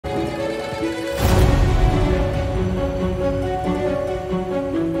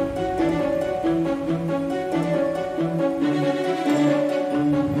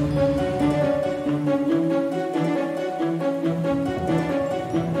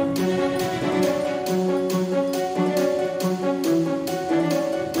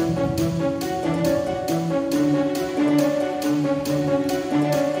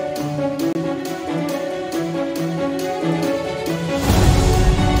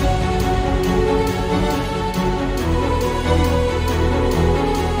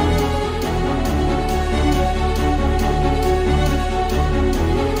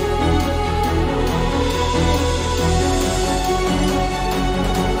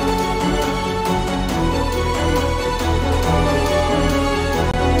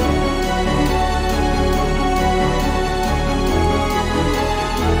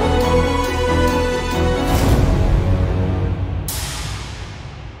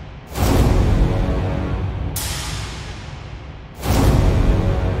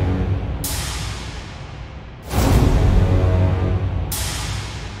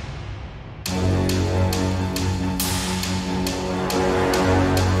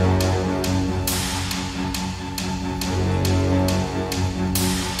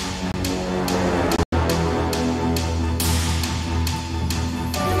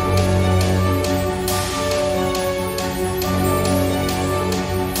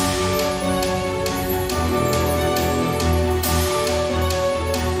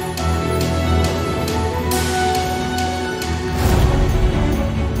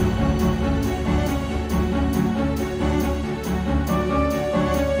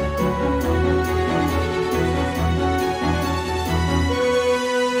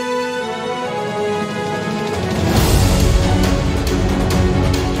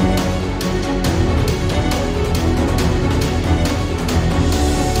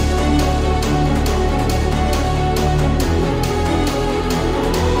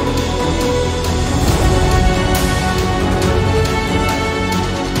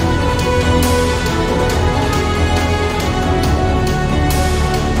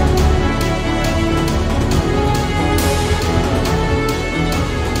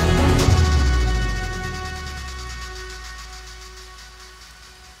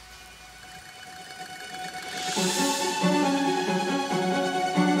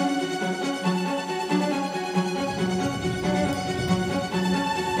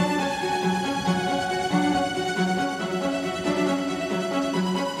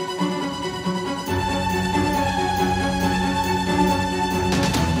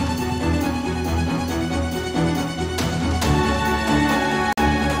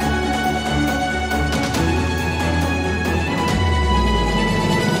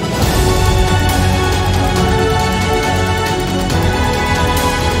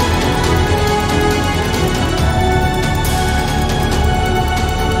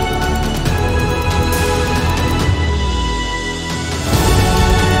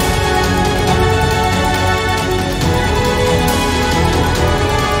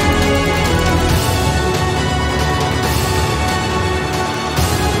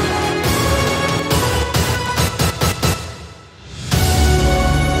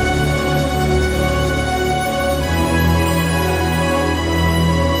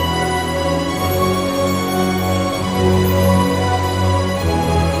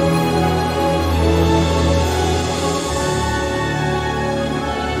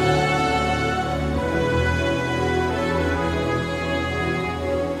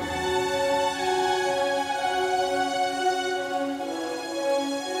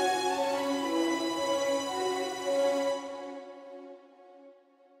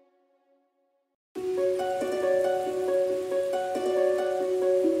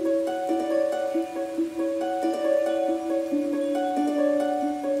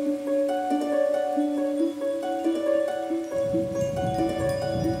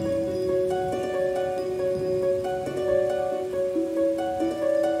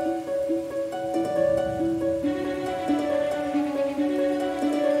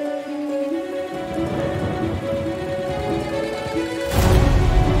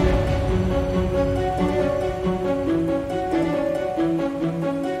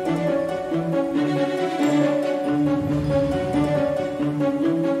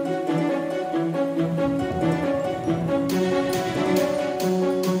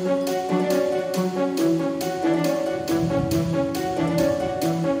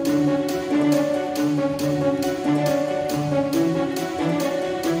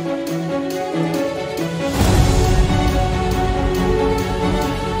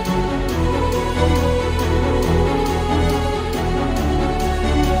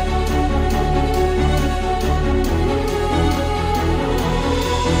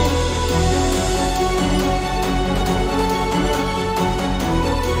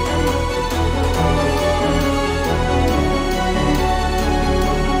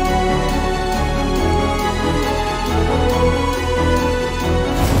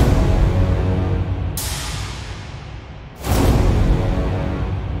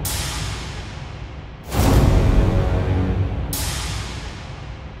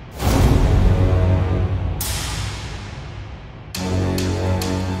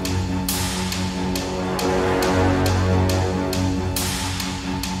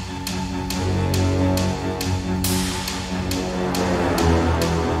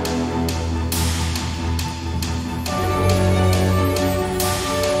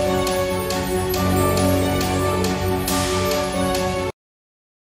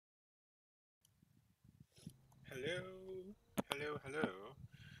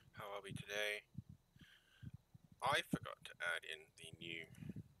I forgot to add in the new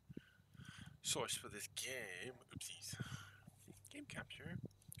source for this game. Oopsies. Game capture.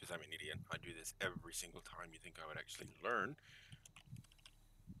 Because I'm an idiot. I do this every single time you think I would actually learn.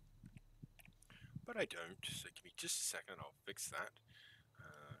 But I don't. So give me just a second. I'll fix that.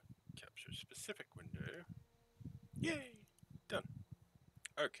 Capture specific window. Yay! Done.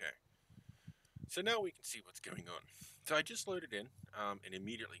 Okay. So now we can see what's going on. So I just loaded in and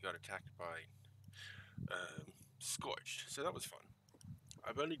immediately got attacked by Scorched. So that was fun.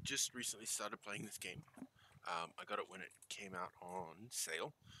 I've only just recently started playing this game. I got it when it came out on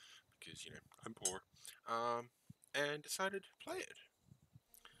sale because, you know, I'm poor, and decided to play it.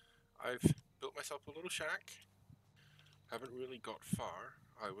 I've built myself a little shack. Haven't really got far.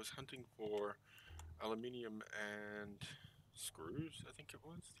 I was hunting for aluminium and screws, I think it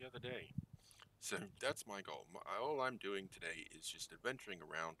was, the other day. So that's my goal. All I'm doing today is just adventuring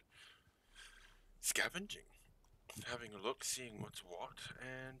around, scavenging, having a look, seeing what's what,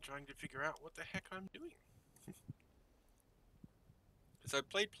 and trying to figure out what the heck I'm doing. Because I've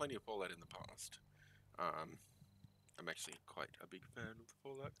played plenty of Fallout in the past. I'm actually quite a big fan of the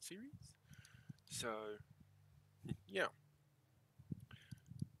Fallout series. So, yeah.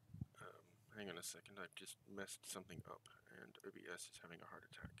 Hang on a second, I've just messed something up, and OBS is having a heart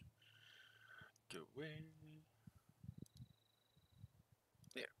attack. Go away.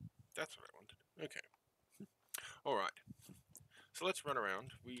 Yeah, that's what I wanted. Okay. Alright. So let's run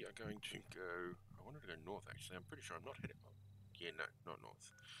around. We are going to go... I wanted to go north, actually. I'm pretty sure I'm not heading up. Yeah, no, not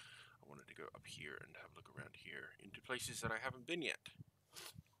north. I wanted to go up here and have a look around here into places that I haven't been yet.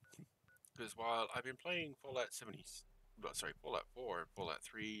 Because while I've been playing Fallout 70s, well, sorry, Fallout 4, Fallout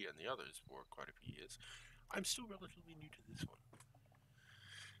 3, and the others for quite a few years, I'm still relatively new to this one.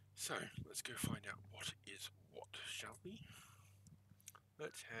 So, let's go find out what is what, shall we?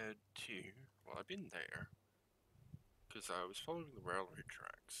 Let's head to... Well, I've been there, because I was following the railroad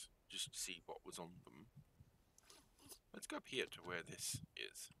tracks, just to see what was on them. Let's go up here to where this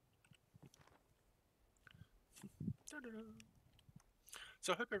is.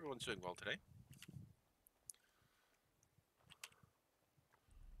 So I hope everyone's doing well today.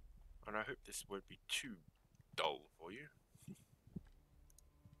 And I hope this won't be too dull for you.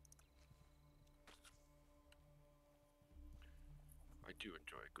 I do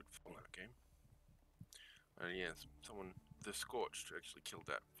enjoy a good Fallout game. And yes, the Scorched actually killed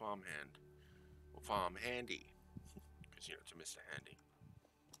that farmhand. Or farm handy. Because, you know, it's a Mr. Handy.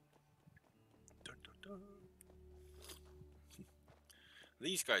 Dun, dun, dun.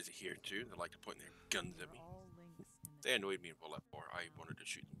 These guys are here too. They like to point their guns at me. They annoyed me in Fallout 4. I wanted to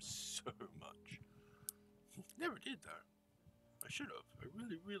shoot them so much. Never did though. I should have. I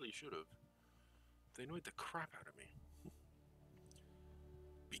really, really should have. They annoyed the crap out of me.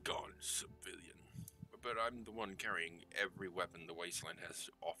 Be gone, civilian. But I'm the one carrying every weapon the Wasteland has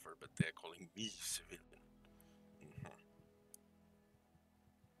to offer, but they're calling me civilian.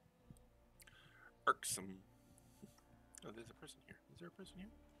 Irksome. Oh, there's a person here. Is there a person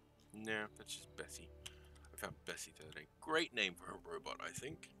here? No, that's just Bessie. I found Bessie the other day. Great name for a robot, I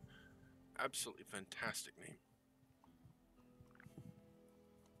think. Absolutely fantastic name.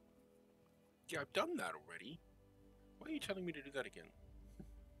 Yeah, I've done that already. Why are you telling me to do that again?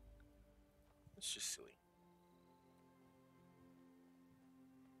 That's just silly.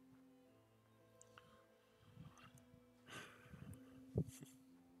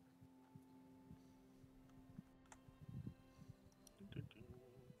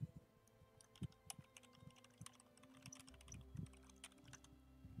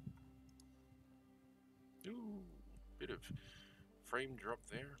 Ooh, bit of frame drop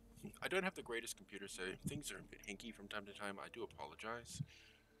there. I don't have the greatest computer, so things are a bit hinky from time to time. I do apologize.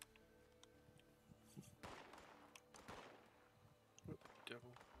 Oh,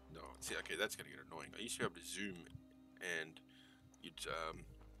 devil. No, see, okay, that's gonna get annoying. I used to be able to zoom and you'd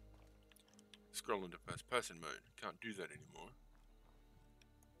scroll into first person mode. Can't do that anymore.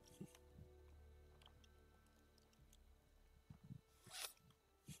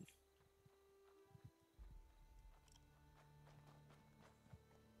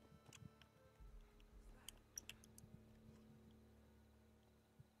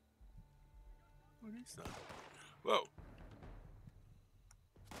 What is that? Whoa.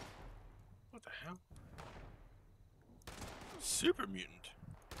 What the hell? Super mutant.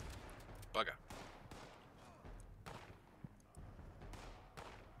 Bugger.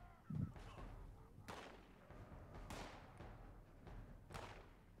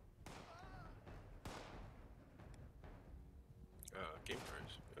 Game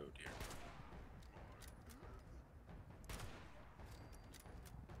froze. Oh dear.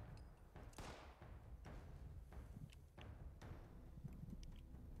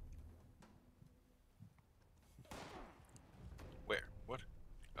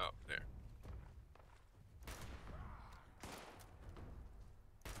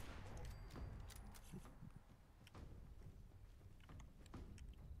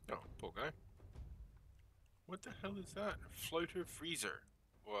 poor guy. What the hell is that? Floater freezer.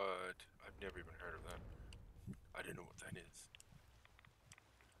 What? I've never even heard of that. I don't know what that is.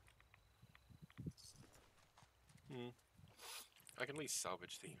 I can at least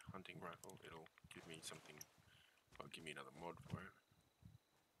salvage the hunting rifle. It'll give me something. Or give me another mod for it.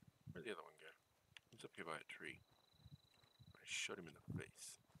 Where'd the other one go? He's up here by a tree. I shot him in the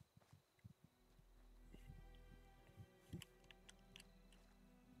face.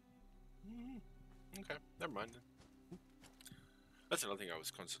 Okay, never mind then. That's another thing I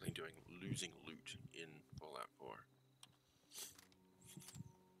was constantly doing, losing loot in Fallout 4.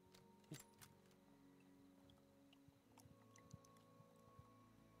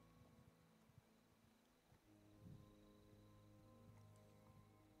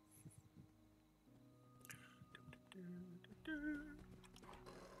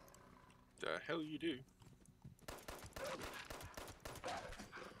 The hell you do?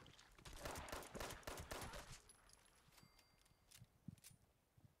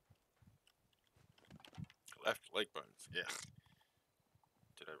 Left leg bones, yeah.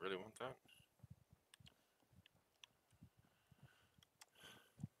 Did I really want that?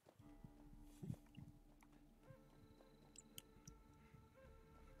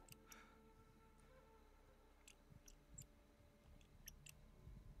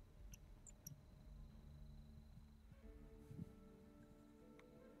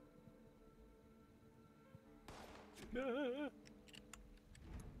 No.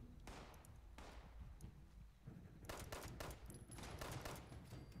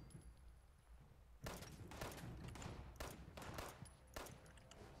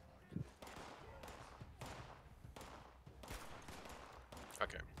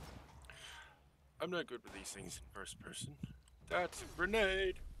 Okay. I'm not good with these things in first person. That's a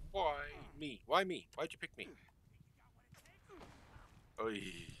grenade! Why me? Why me? Why'd you pick me? Oy.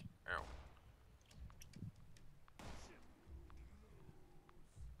 Ow.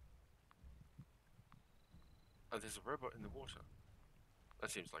 Oh, there's a robot in the water. That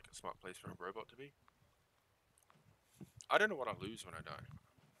seems like a smart place for a robot to be. I don't know what I'll lose when I die.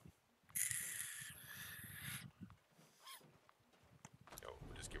 Oh,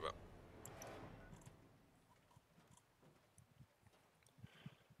 we'll just give up.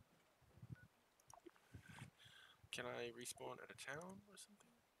 Can I respawn at a town or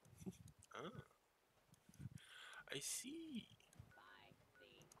something? Ah, I see.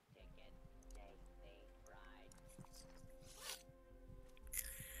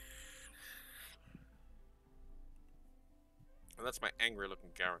 And that's my angry looking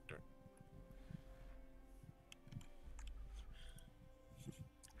character.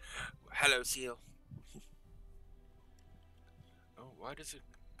 Hello, seal. Oh, why does it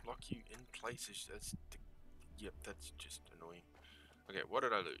block you in places? Yep, that's just annoying. Okay, what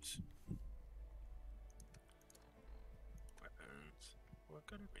did I lose? Weapons. Well, I've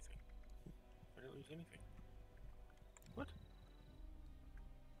got everything. I didn't lose anything. What?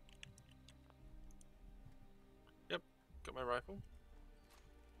 Yep, got my rifle.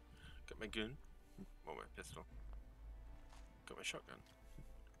 Got my gun. Well, my pistol. Got my shotgun.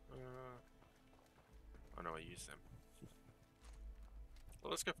 Oh no, I used them. Well,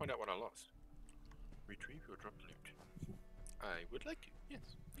 let's go find out what I lost. Retrieve your dropped loot. I would like to.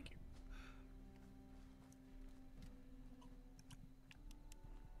 Yes, thank you.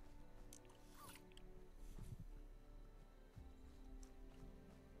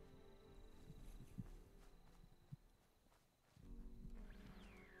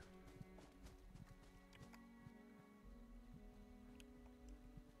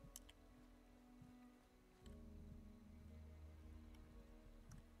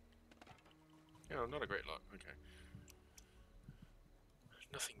 Yeah, not a great lot. Okay.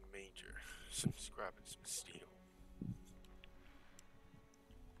 Nothing major. Some scrap and some steel.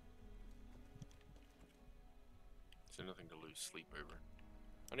 So nothing to lose sleep over.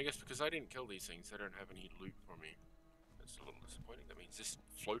 And I guess because I didn't kill these things, they don't have any loot for me. That's a little disappointing. That means this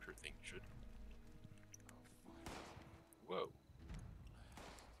floater thing should. Whoa.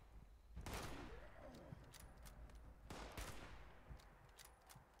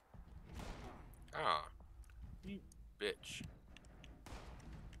 Ah. You bitch.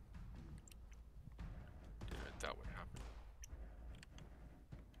 Damn it, that would happen.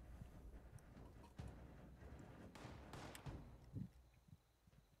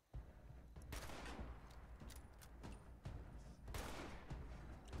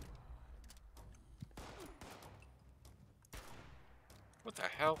 What the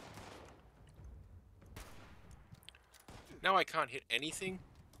hell? Now I can't hit anything?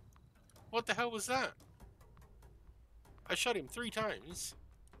 What the hell was that? I shot him 3 times,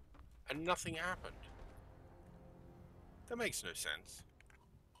 and nothing happened. That makes no sense.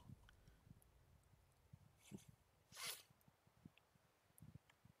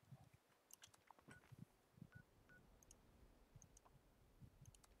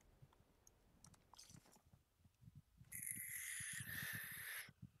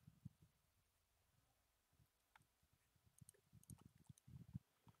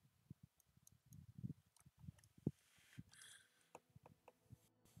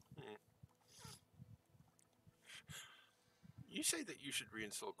 Hmm. You say that you should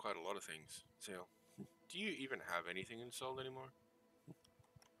reinstall quite a lot of things, Sale. Do you even have anything installed anymore?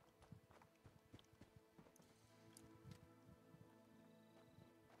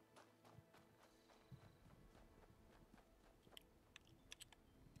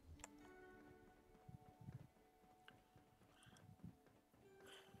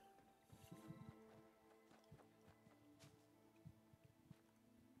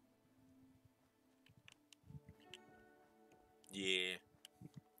 Yeah.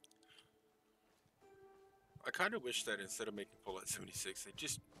 I kind of wish that instead of making Fallout 76, they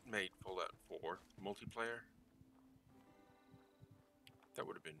just made Fallout 4 multiplayer. That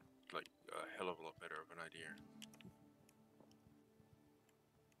would have been, like, a hell of a lot better of an idea.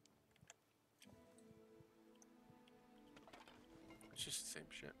 It's just the same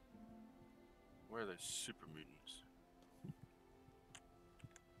shit. Where are those super mutants?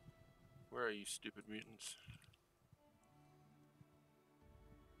 Where are you, stupid mutants?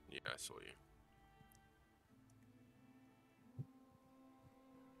 Yeah, I saw you.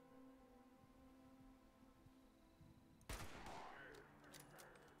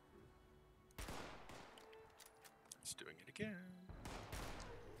 It's doing it again.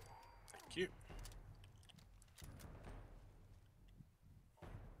 Thank you.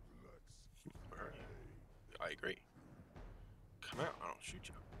 Where are you? I agree. Come out, I'll shoot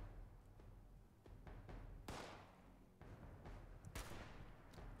you.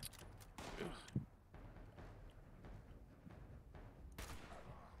 Ugh.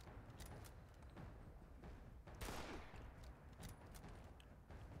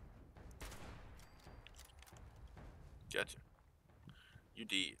 Gotcha. You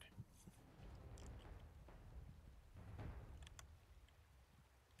did.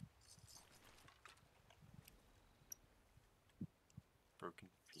 Broken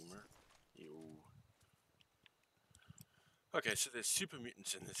femur. Ew. Okay, so there's super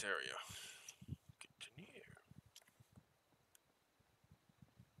mutants in this area. Good to know.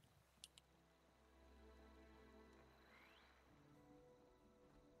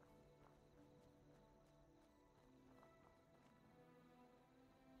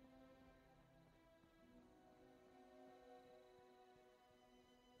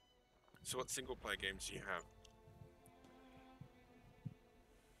 So what single player games do you have?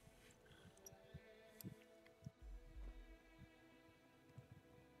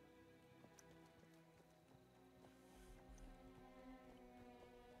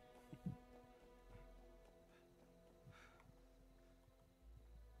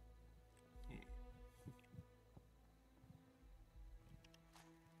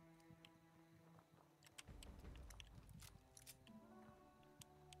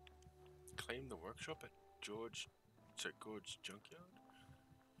 Claim the workshop at Gorge Junkyard?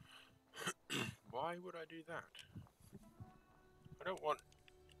 Why would I do that? I don't want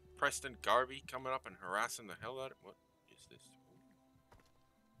Preston Garvey coming up and harassing the hell out of— What is this?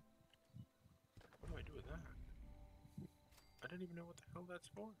 What do I do with that? I don't even know what the hell that's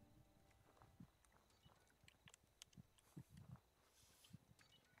for.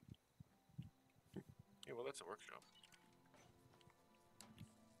 Yeah, well, that's a workshop.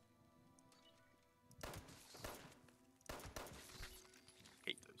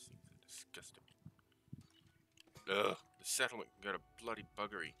 Hate those things. They're disgusting. Ugh. The settlement got a bloody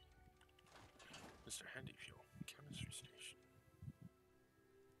buggery. Mr. Handy Fuel. Chemistry station.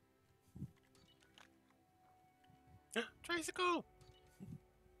 Tricycle!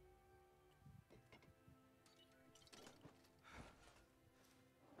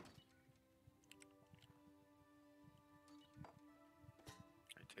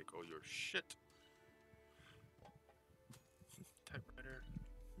 I take all your shit. Typewriter.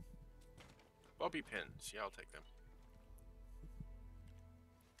 Bobby pins. Yeah, I'll take them.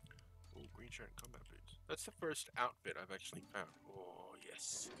 Oh, green shirt and combat boots. That's the first outfit I've actually found. Oh,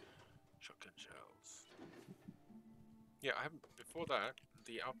 yes. Shotgun shells. Yeah, I haven't. Before that,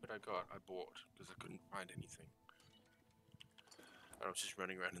 the outfit I got, I bought because I couldn't find anything. And I was just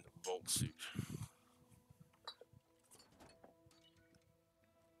running around in the Vault suit.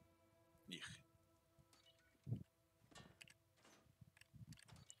 Yuck.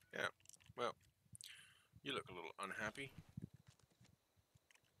 Yeah, happy.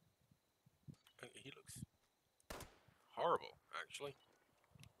 He looks horrible, actually.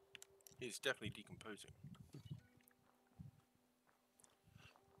 He's definitely decomposing.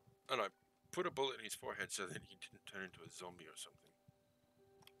 And I put a bullet in his forehead so that he didn't turn into a zombie or something.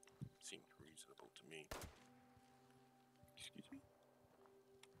 Seemed reasonable to me. Excuse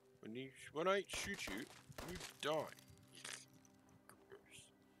me? When I shoot you, you die. Gross.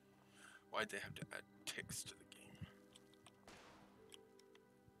 Why'd they have to add text to the game?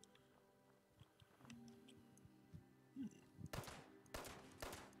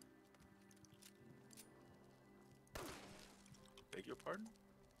 Beg your pardon?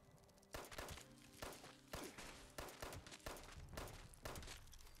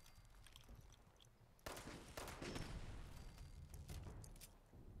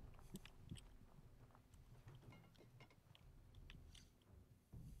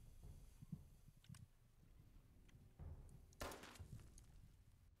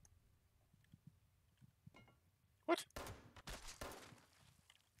 What?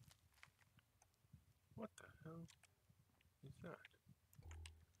 What the hell is that?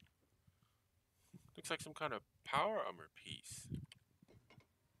 Looks like some kind of power armor piece.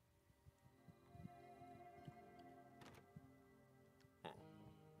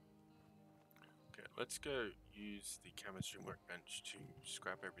 Okay, let's go use the chemistry workbench to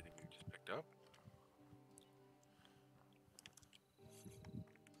scrap everything we just picked up.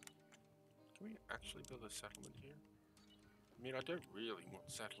 Can we actually build a settlement here? I mean, I don't really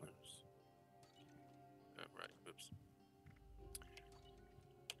want settlers. Oh, right, oops.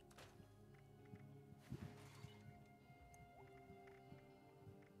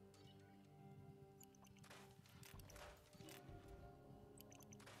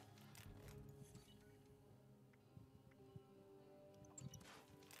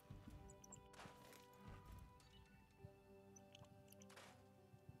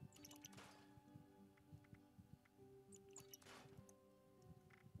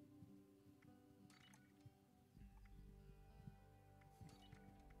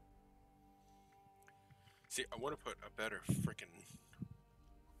 See, I want to put a better freaking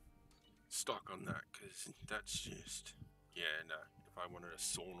stock on that, because that's just... Yeah, no. If I wanted a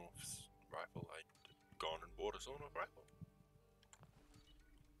sawn-off rifle, I'd gone and bought a sawn-off rifle.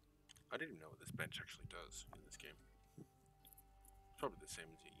 I didn't even know what this bench actually does in this game. It's probably the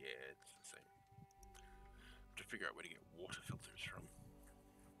same as you. Yeah, it's the same. I have to figure out where to get water filters from.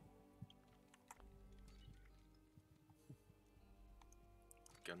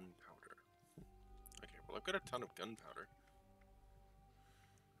 Gunpowder. Okay, well, I've got a ton of gunpowder.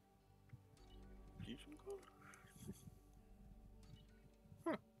 Fusion core?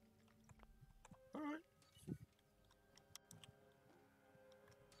 Huh. Alright.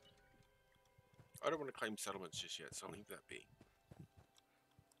 I don't want to claim settlements just yet, so I'll leave that be.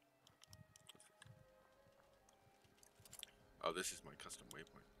 Oh, this is my custom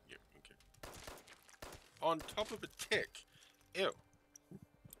waypoint. Yep, okay. On top of a tick! Ew.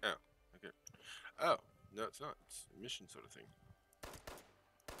 Oh, okay. Oh, no, it's not. It's a mission sort of thing.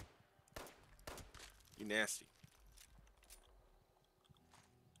 You nasty.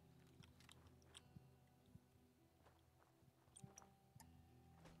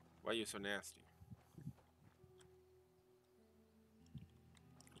 Why are you so nasty?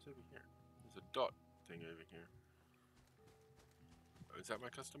 What's over here? There's a dot thing over here. Oh, is that my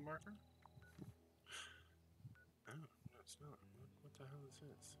custom marker? Oh, no, it's not. What the hell is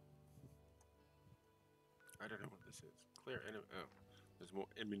this? I don't know what this is. Clear enemy. Oh, there's more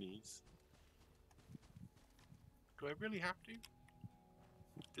enemies. Do I really have to?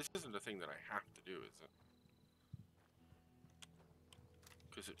 This isn't a thing that I have to do, is it?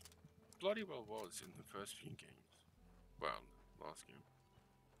 Because it bloody well was in the first few games. Well, last game.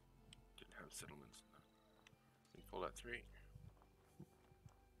 Didn't have settlements in Fallout 3.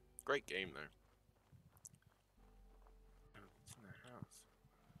 Great game, though. Oh, it's in the house.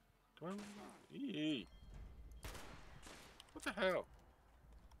 Do I... Eee. What the hell?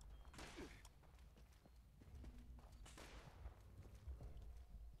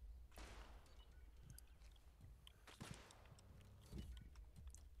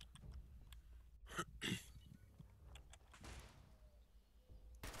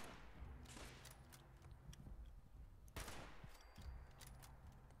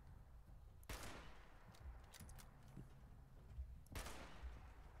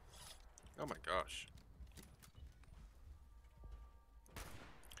 Oh my gosh.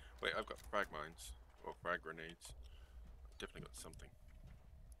 Wait, I've got frag mines. Or frag grenades. I've definitely got something.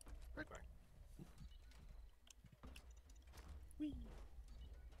 Frag mine. Whee!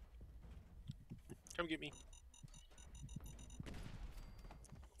 Come get me.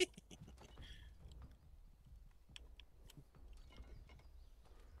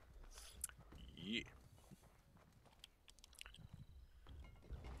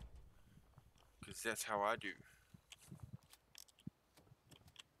 'Cause that's how I do.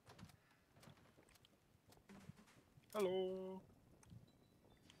 Hello.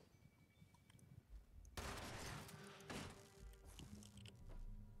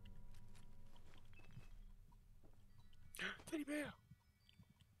 Teddy bear.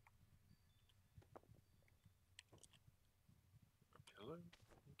 A pillow?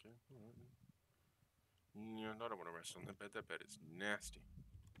 Okay. Yeah, I don't want to rest on that bed. That bed is nasty.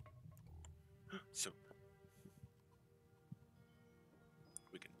 So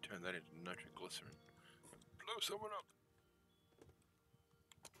we can turn that into nitroglycerin and blow someone up.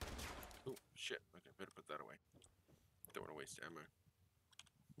 Oh shit! Okay, better put that away. Don't want to waste ammo.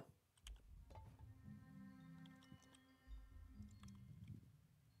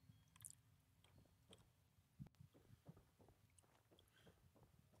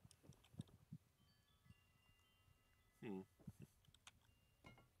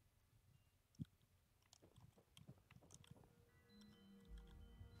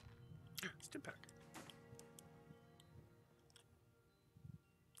 Stimpak.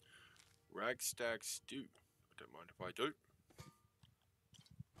 Ragstag stew. I don't mind if I do.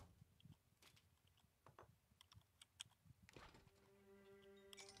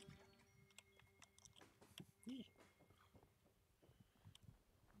 Yee.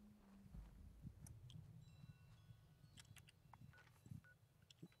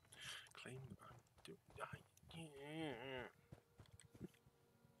 Claim the yeah.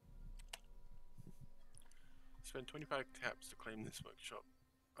 Spend 25 caps to claim this workshop.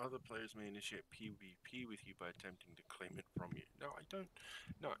 Other players may initiate PvP with you by attempting to claim it from you. No, I don't.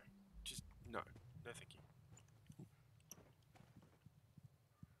 No. Just, no. No, thank you.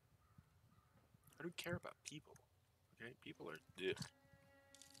 I don't care about people. Okay? People are dick.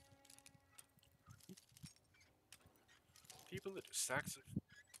 People are just sacks of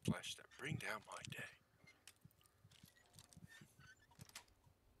flesh that bring down my day.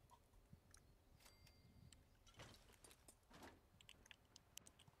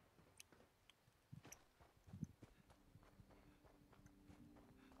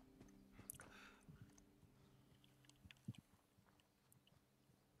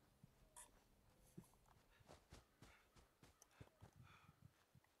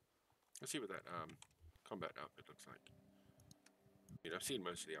 Let's see what that combat outfit looks like. I've seen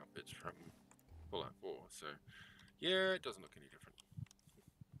most of the outfits from Fallout 4, so yeah, it doesn't look any different.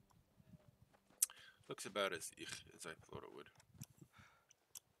 Looks about as as I thought it would.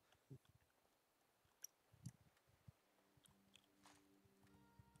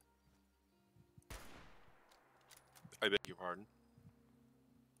 I beg your pardon.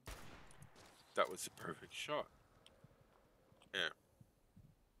 That was the perfect shot. Yeah.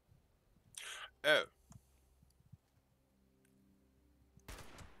 Oh.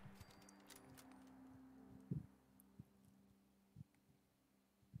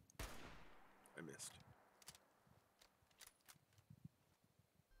 I missed.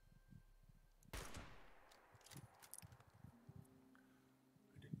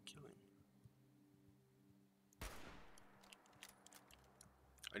 I didn't kill him.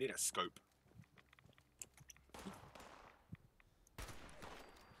 I need a scope.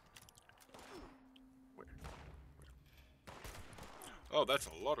 Where? Oh, that's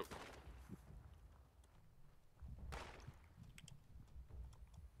a lot of them.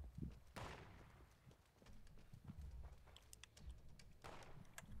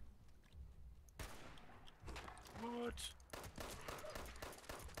 What?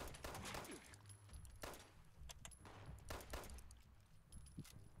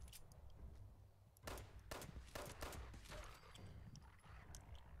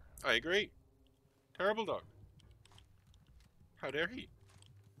 I agree. Terrible dog. How dare he?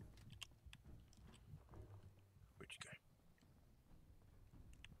 Where'd you go?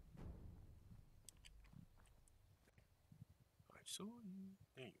 I saw you.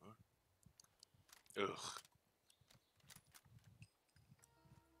 There you are. Ugh.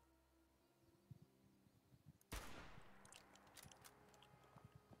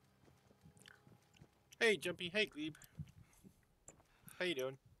 Hey, Jumpy. Hey, Glebe. How you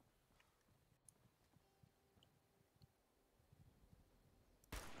doing?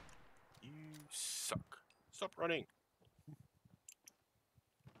 You suck. Stop running.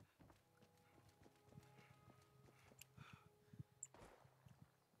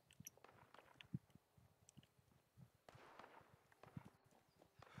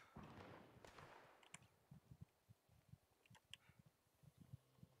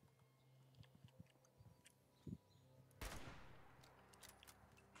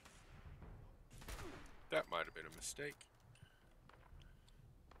 That might have been a mistake.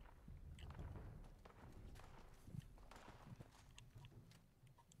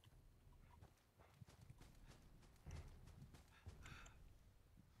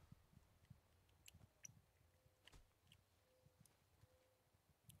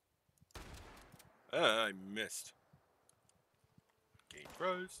 I missed. Game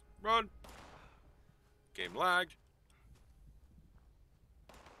froze. Run. Game lagged.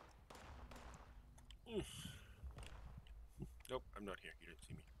 Oof. Nope, I'm not here. You didn't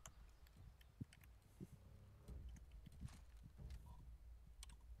see me.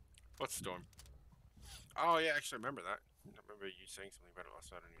 What's Storm? Oh, yeah, actually, I remember that. I remember you saying something about it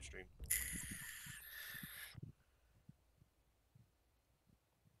last night on your stream.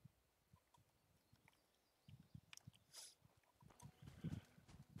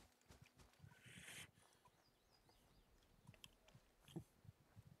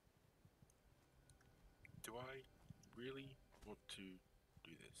 Do I really want to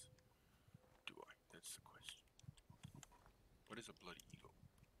do this? Do I? That's the question. What is a bloody eagle?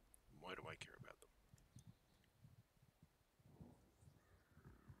 Why do I care about them?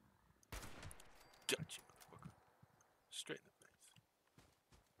 Gotcha, motherfucker. Straight in the face.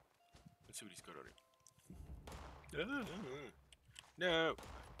 Let's see what he's got on him. No,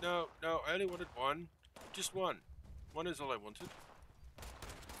 no, no, I only wanted one. Just one. One is all I wanted.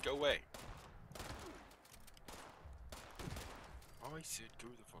 Go away. Oh, I said go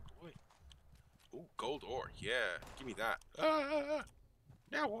the fuck away. Ooh, gold ore. Yeah, give me that.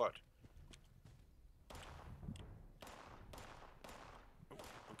 Now what? Oh,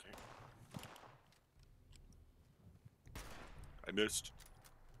 okay. I missed.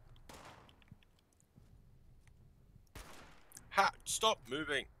 Ha! Stop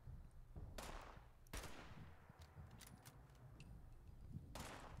moving!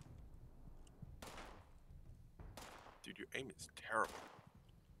 Dude, your aim is terrible.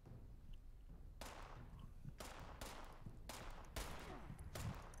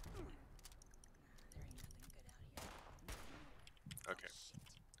 Okay.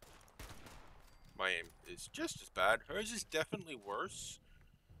 My aim is just as bad. Hers is definitely worse.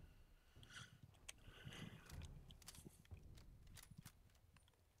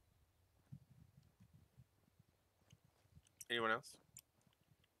 Anyone else?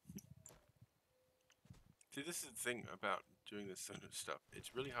 See, this is the thing about doing this sort of stuff.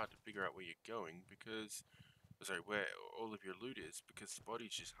 It's really hard to figure out where you're going because, sorry, where all of your loot is because the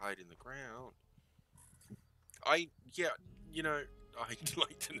bodies just hide in the ground. Yeah, you know, I'd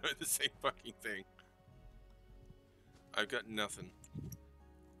like to know the same fucking thing. I've got nothing.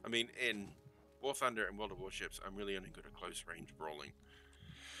 I mean, in War Thunder and World of Warships, I'm really only good at close range brawling.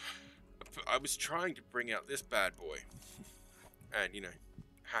 I was trying to bring out this bad boy and, you know,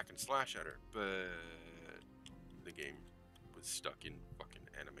 hack and slash at her, but the game was stuck in fucking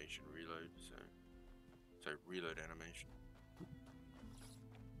animation reload, so reload animation.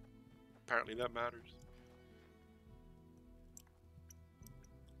 Apparently that matters.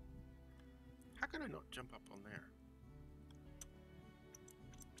 How can I not jump up on there?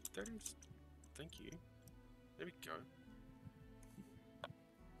 That is... Thank you. There we go.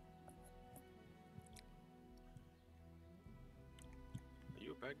 Are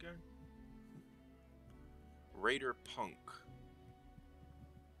you a bad guy? Raider Punk.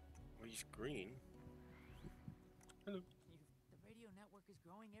 Well, he's green. Hello. The radio network is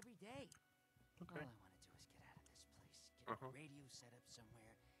growing every day. Okay. All I want to do is get out of this place, get a radio set up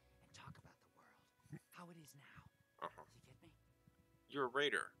somewhere, and talk about the world. How it is now. You get me? You're a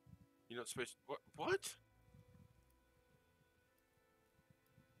raider. You're not supposed to... What?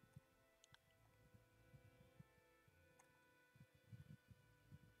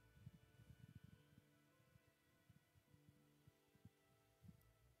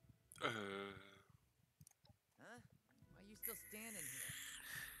 Huh? Why are you still standing here?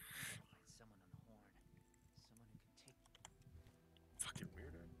 Find someone on the horn. Someone who can take... Fucking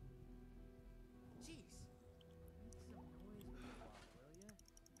weirdo. Jeez. Make some noise with the clock, will ya?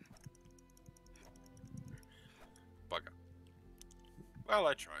 Bugger. Well,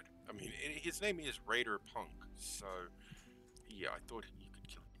 I tried. I mean, his name is Raider Punk, so... Yeah, I thought you could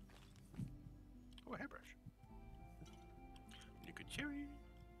kill him. Oh, a hairbrush. Nuka Cherry.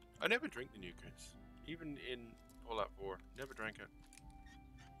 I never drink the Nukas. Even in Fallout 4. Never drank it.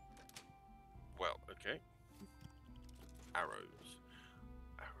 Well, okay. Arrows.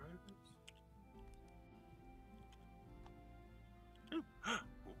 Arrows? Ooh. Ooh,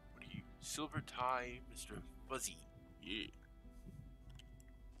 what are you? Silver tie, Mr. Fuzzy. Yeah.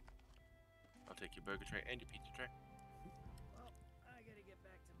 I'll take your burger tray and your pizza tray. Well, I gotta get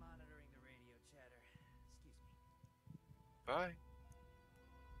back to monitoring the radio chatter. Excuse me. Bye.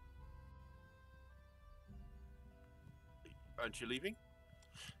 Aren't you leaving?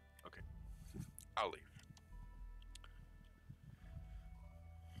 Okay. I'll leave.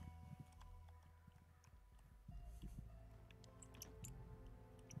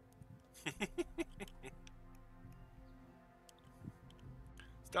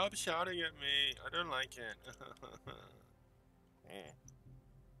 Stop shouting at me. I don't like it. I've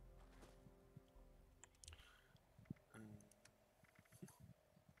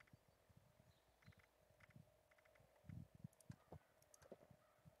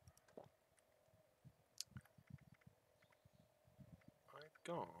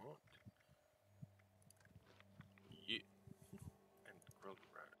got you and grilled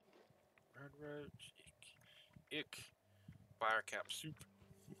red roach, ick, fire cap soup.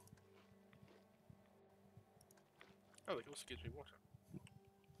 Oh, it also gives me water.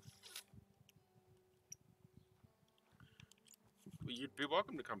 Well, you'd be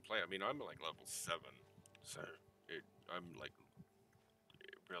welcome to come play. I mean, I'm like level 7, so I'm like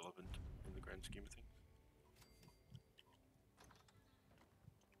irrelevant in the grand scheme of things.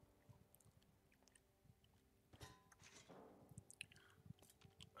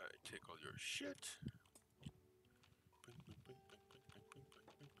 I take all your shit.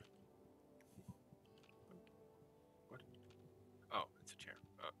 What? Oh, it's a chair.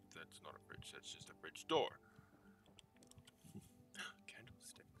 That's not a fridge. That's just a fridge door.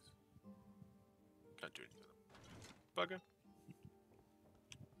 Candlesticks. Can't do anything with them. Bugger.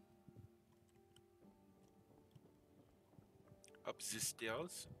 Up the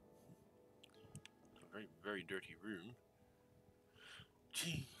stairs. A very, very dirty room.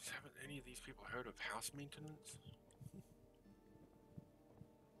 Jeez, haven't any of these people heard of house maintenance?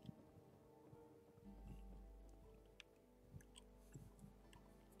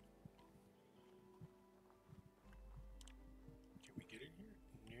 Can we get in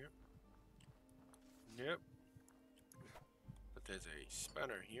here? Nope. Nope. But there's a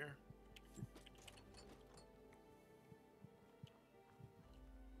spanner here.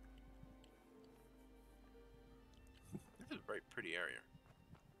 This is a very pretty area.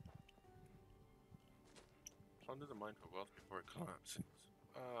 Plunder the mine for wealth before it collapses.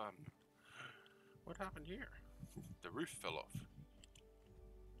 What happened here? The roof fell off.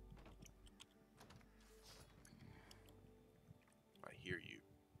 I hear you.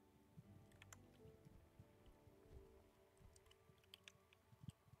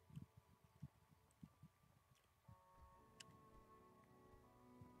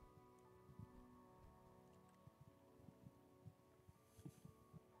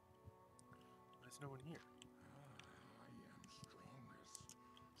 There's no one here.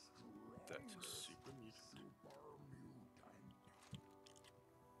 That's a super mutant.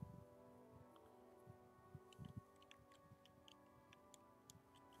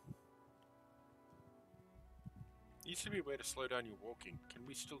 Used to be a way to slow down your walking. Can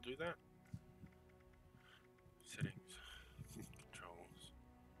we still do that? Settings. Controls.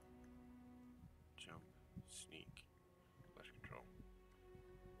 Jump. Sneak. Flash control.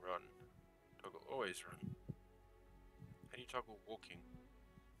 Run. Toggle always run. How do you toggle walking?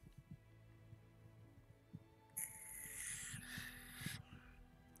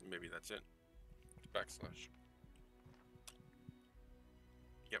 Maybe that's it. Backslash.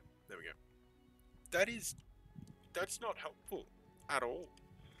 Yep, there we go. That's not helpful at all.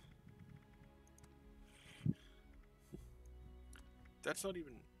 That's not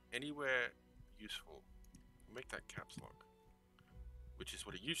even anywhere useful. Make that caps lock, which is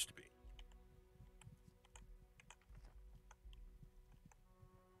what it used to be.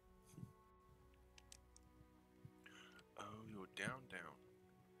 Oh, you're down.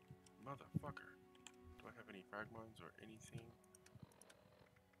 Motherfucker. Do I have any frag mines or anything?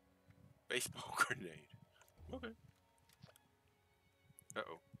 Baseball grenade. Okay.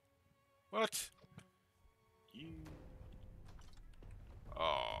 Uh-oh. What? You... Oh.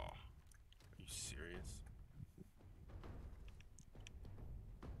 Are you serious?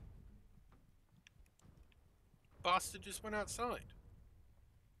 Bastard just went outside.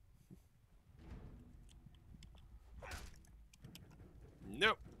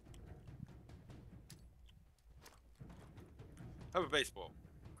 Nope. Have a baseball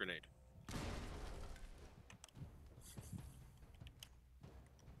grenade.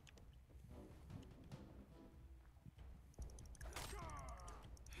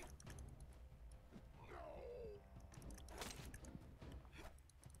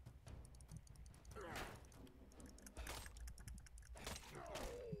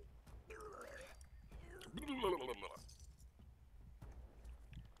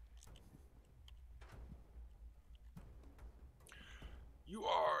 You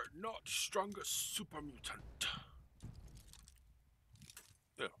are not strongest super mutant.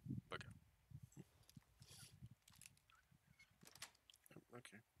 Oh, okay.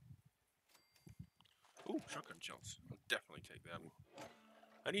 Okay. Ooh, shotgun shells. I'll definitely take them.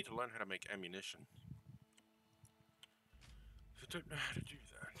 I need to learn how to make ammunition. I don't know how to do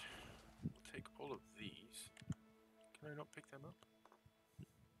that. I'll take all of these. Can I not pick them up?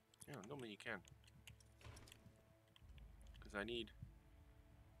 Yeah, normally you can. Because I need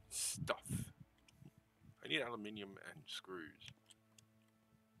stuff. I need aluminium and screws.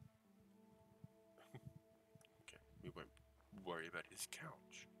 Okay, we won't worry about his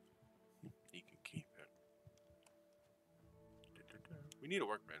couch. He can keep it. We need a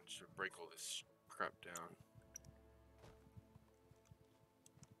workbench to break all this crap down.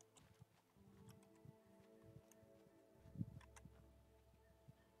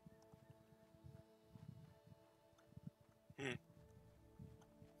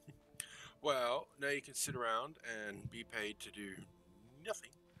 Well, now you can sit around and be paid to do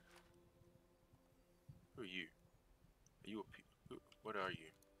nothing. Who are you? Are you a what are you?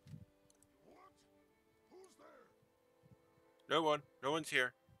 What? Who's there? No one. No one's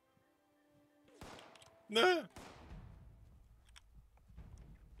here. No.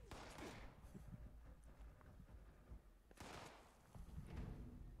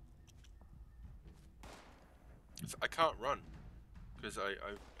 I can't run because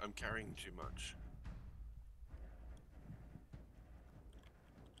I'm carrying too much.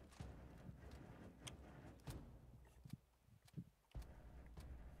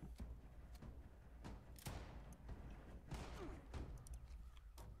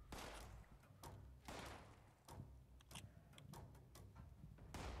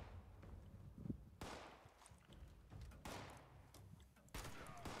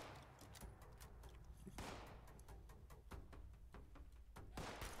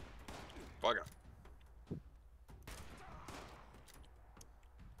 Bugger.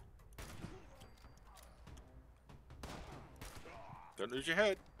 Don't lose your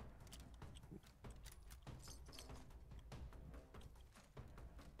head.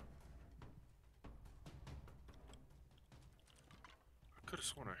 I could have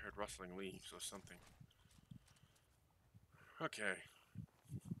sworn I heard rustling leaves or something. Okay.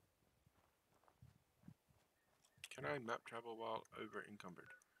 Can I map travel while over encumbered?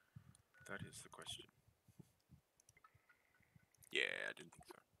 That is the question. Yeah, I didn't think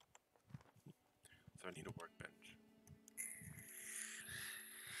so. So I need a workbench.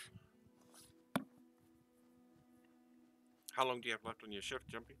 How long do you have left on your shift,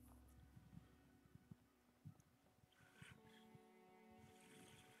 Jumpy?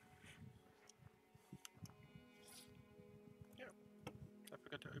 Yeah, I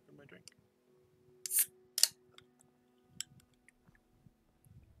forgot to open my drink.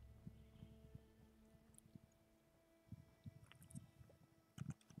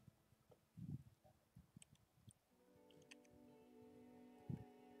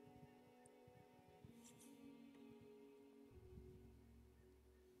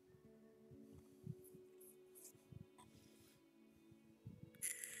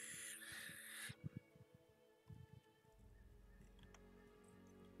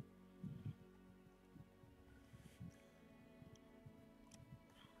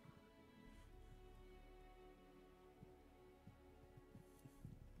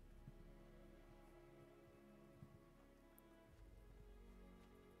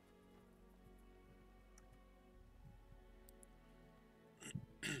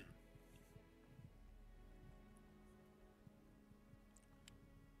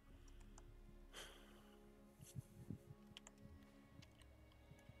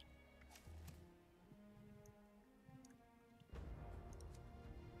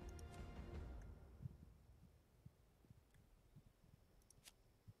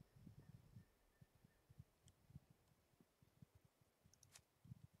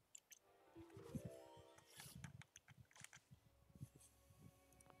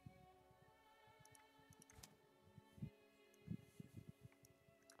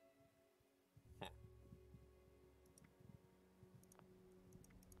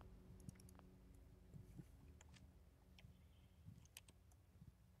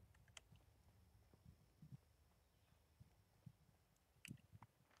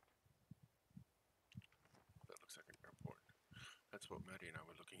 That looks like an airport. That's what Maddie and I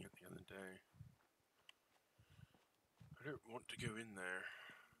were looking at the other day. I don't want to go in there.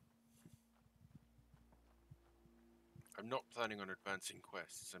 I'm not planning on advancing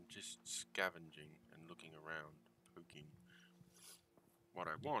quests. I'm just scavenging and looking around, poking. What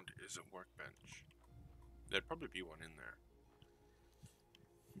I want is a workbench. There'd probably be one in there.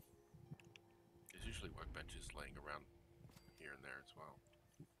 There's usually workbenches laying around here and there as well.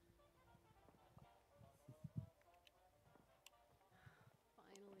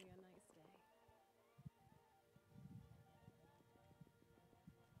 Finally a nice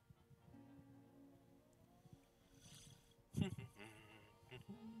day.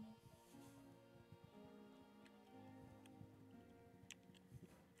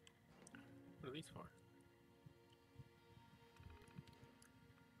 are these for?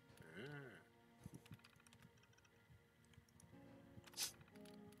 Ah.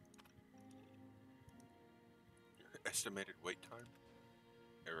 Estimated wait time?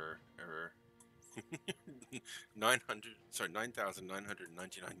 Error.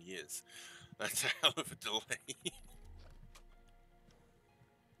 9,999 years. That's a hell of a delay.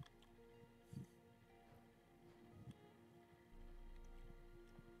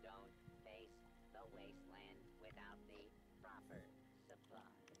 Don't face the wasteland without the proper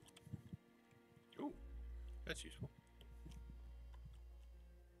supplies. Ooh, that's useful.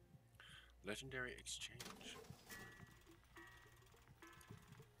 Legendary exchange.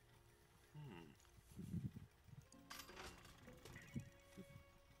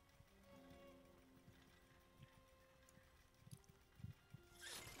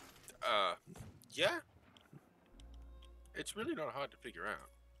 Yeah. It's really not hard to figure out.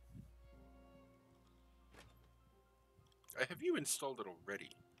 Have you installed it already?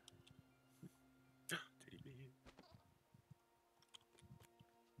 Teddy bear.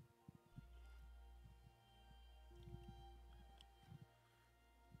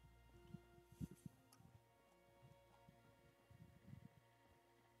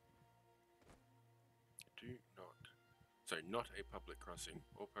 Do not. So, not a public crossing.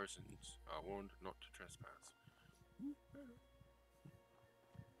 All persons are warned not to trespass.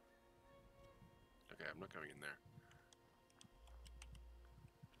 Okay, I'm not going in there.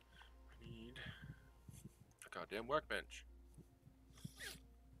 I need a goddamn workbench.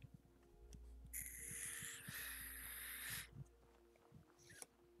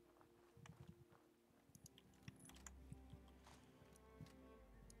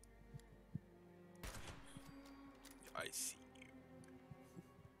 I see you.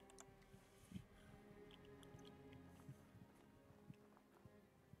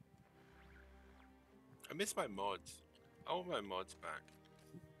 I miss my mods. I want my mods back.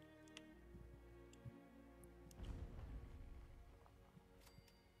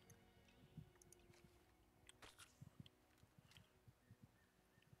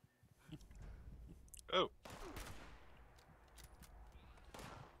 Oh.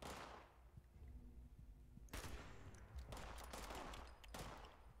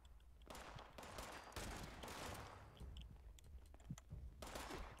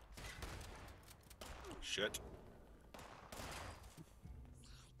 Shit.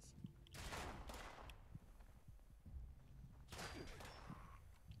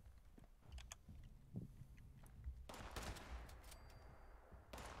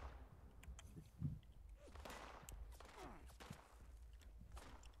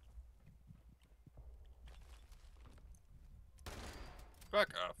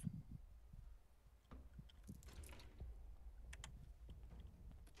 Fuck off.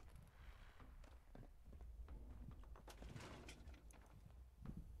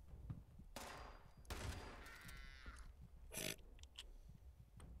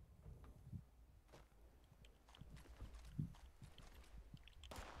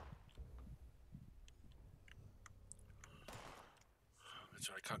 That's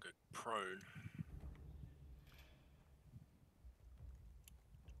right, I can't go prone.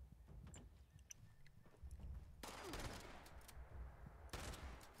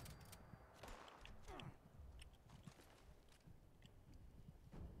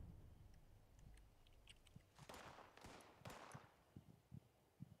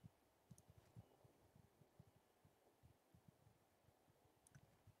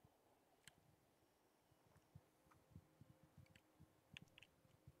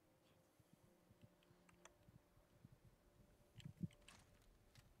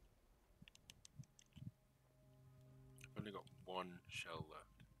 I've only got one shell left.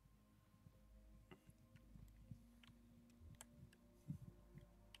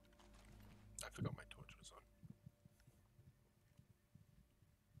 I forgot my torch was on.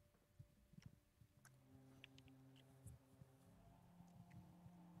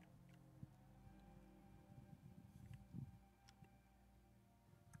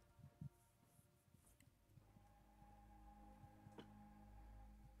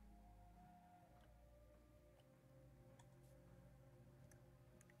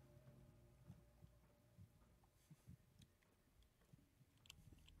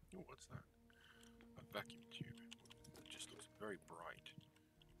 Oh, what's that? A vacuum tube. It just looks very bright.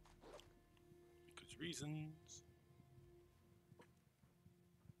 Because reasons.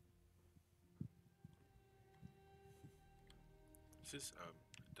 This is a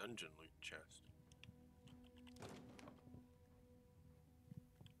dungeon loot chest.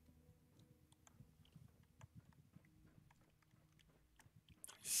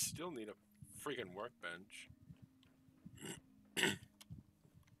 Still need a friggin' workbench.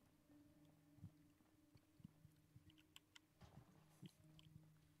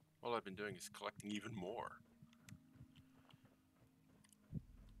 All I've been doing is collecting even more.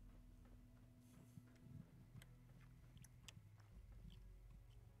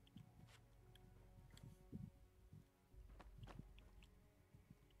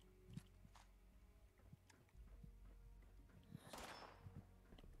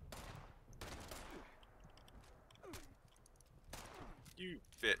 You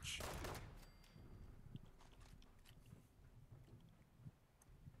bitch.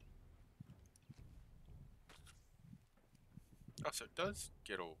 Oh, so it does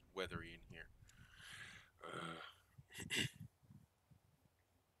get all weathery in here.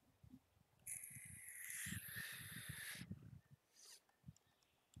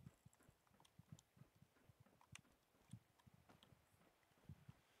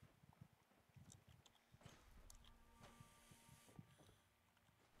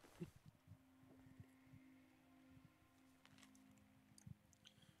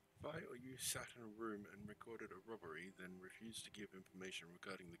 If I or you sat in a room and recorded a robbery, then refused to give information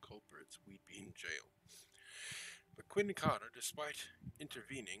regarding the culprits, we'd be in jail. But Quinn Carter, despite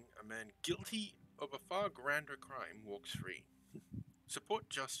intervening, a man guilty of a far grander crime walks free. Support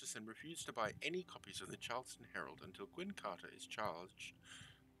justice and refuse to buy any copies of the Charleston Herald until Quinn Carter is charged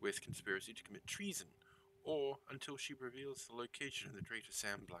with conspiracy to commit treason, or until she reveals the location of the traitor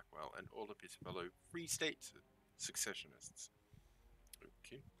Sam Blackwell and all of his fellow Free State successionists.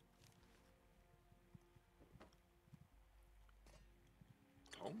 Okay.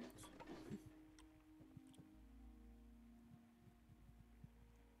 Tongs?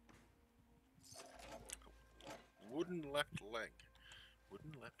 Wooden left leg.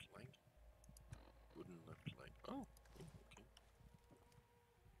 Wooden left leg? Wooden left leg. Oh, okay.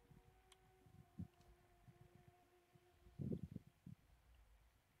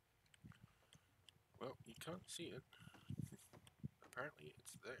 Well, you can't see it. Apparently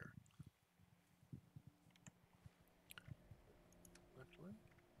it's there. Left leg?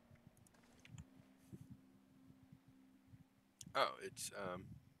 Oh, it's,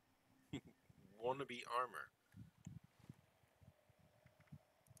 wannabe armor.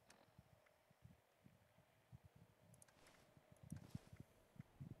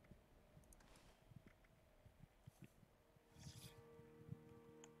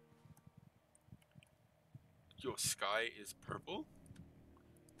 Your sky is purple?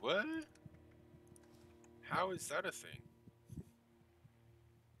 What? How is that a thing?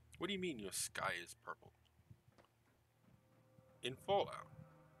 What do you mean your sky is purple? In Fallout?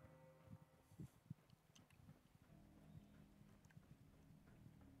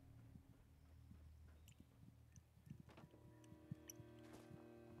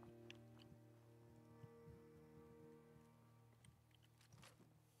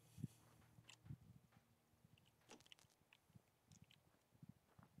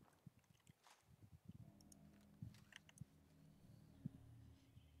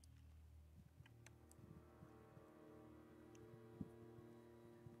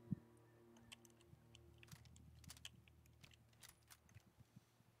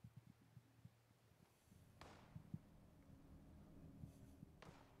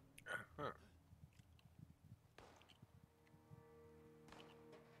 Huh.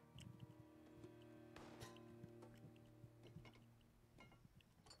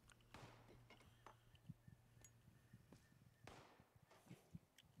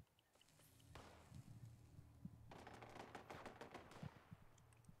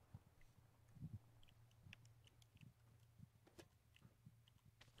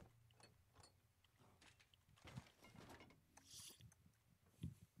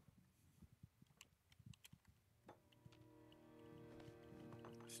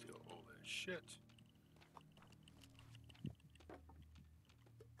 Steal all that shit.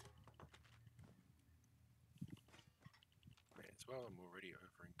 May as well, I'm already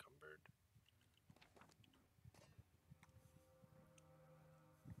over encumbered.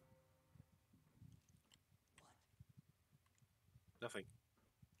 Nothing.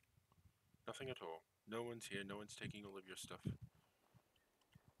 Nothing at all. No one's here, no one's taking all of your stuff.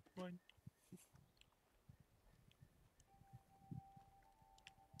 Fine.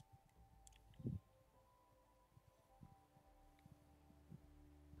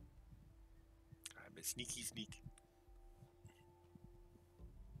 I'm a sneaky sneak.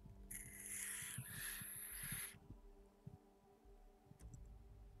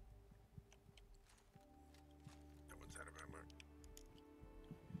 No one's out of ammo.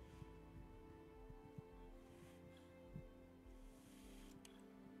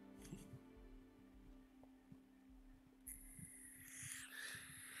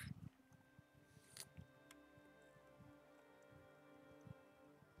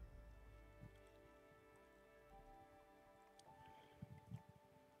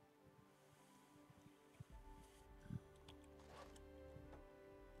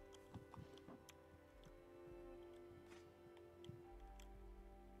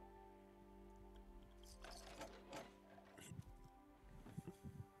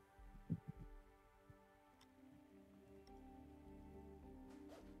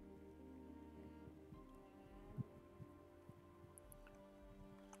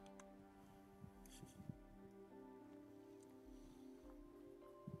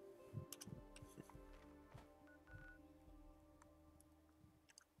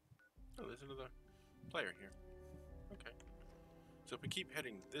 there's another player here. Okay. So if we keep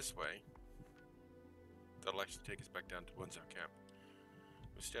heading this way, that'll actually take us back down to Wunzhou camp.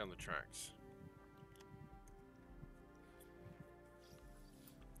 We'll stay on the tracks.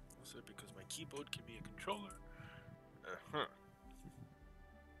 Also, because my keyboard can be a controller.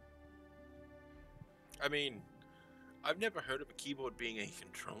 I mean, I've never heard of a keyboard being a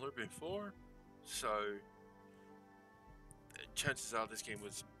controller before, so chances are this game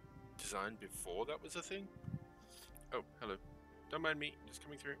was designed before that was a thing. Oh, hello. Don't mind me, just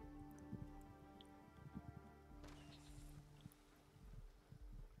coming through.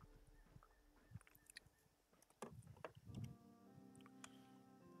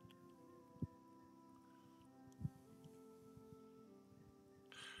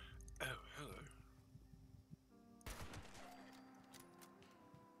 Oh, hello.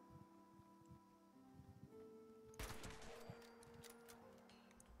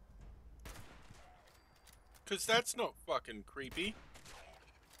 Cause that's not fucking creepy.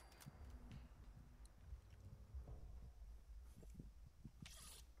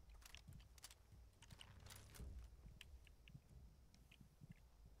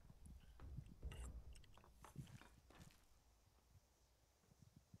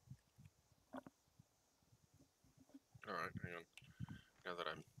 Alright, hang on. Now that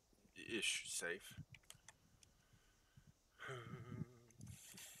I'm ish safe.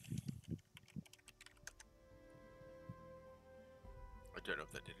 I don't know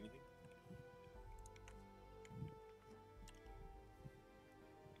if that did anything.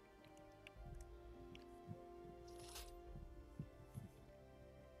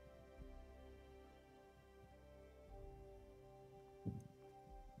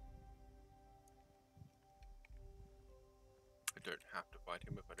 I don't have to fight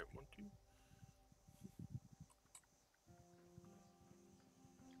him if I don't want to.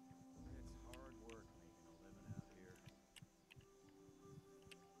 It's hard work making a living out here.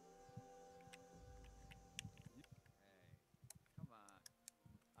 Hey, come on.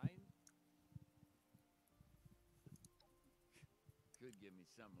 Could give me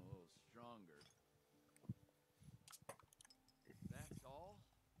something a little stronger. That's all?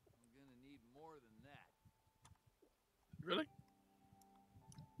 I'm gonna need more than that. Really?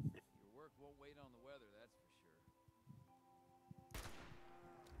 Your work won't wait on the weather, that's for sure.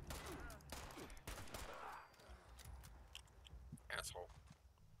 Asshole.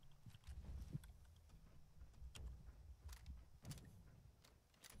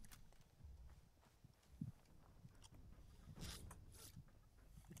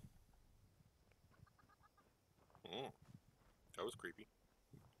 Oh, that was creepy.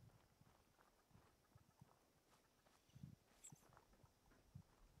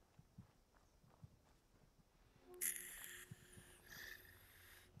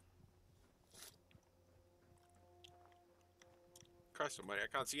 Christ almighty, I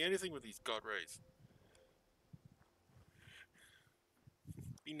can't see anything with these god rays.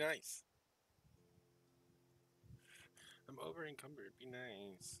 Be nice. I'm over encumbered. Be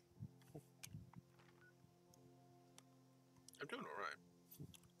nice. I'm doing alright.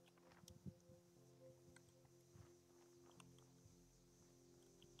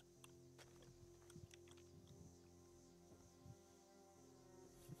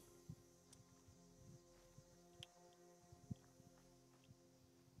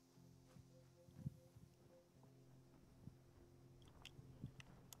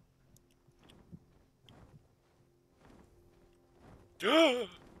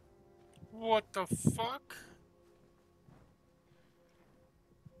 What the fuck?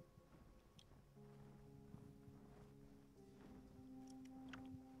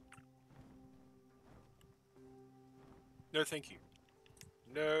 No, thank you.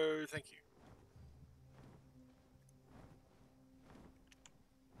 No, thank you.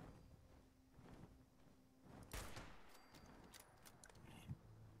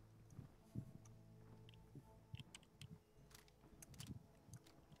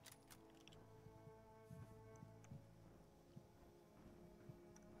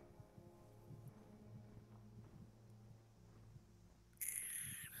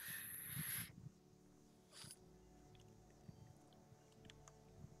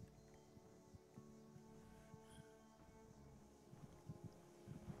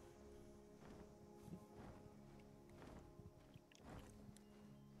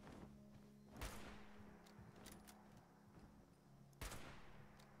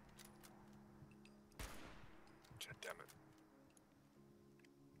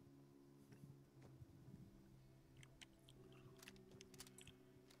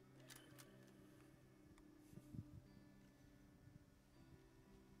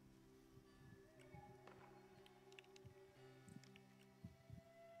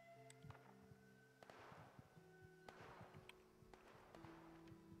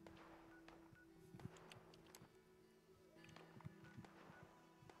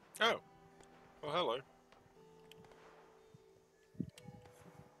 Oh. Well, hello.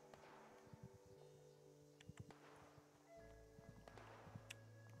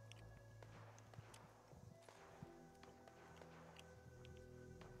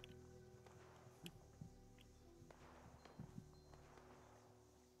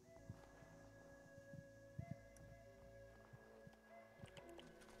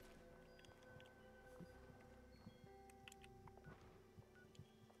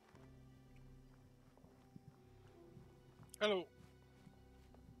 Hello.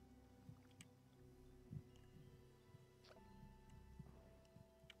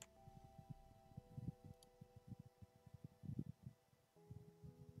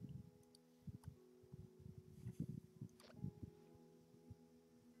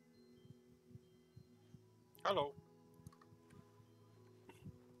 Hello.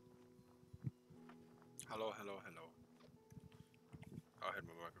 Hello, hello, hello. I had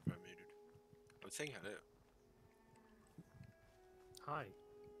my microphone muted. I was saying hello. Hi,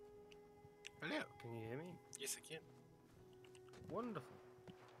 Hello. can you hear me? Yes, I can. Wonderful.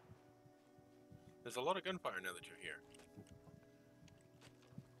 There's a lot of gunfire now that you're here.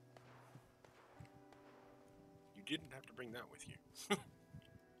 You didn't have to bring that with you.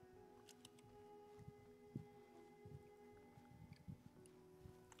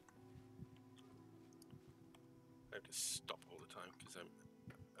 I have to stop all the time because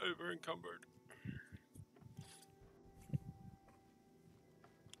I'm over encumbered.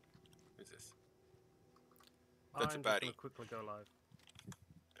 Who's this? That's a I'm just baddie. gonna quickly go live.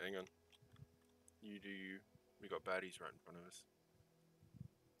 Hang on. You do you. We got baddies right in front of us.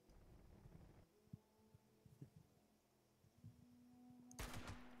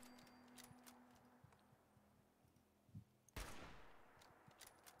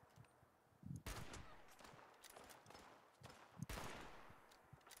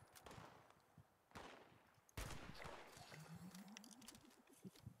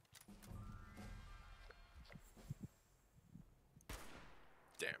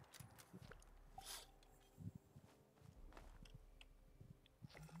 Damn.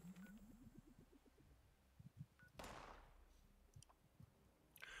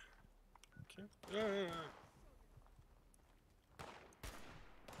 Okay.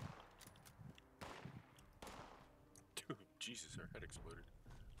 Dude, Jesus, her head exploded.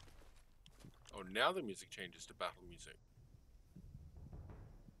 Oh, now the music changes to battle music.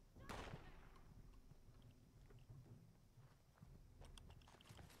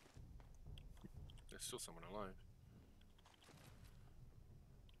 There's still someone alive.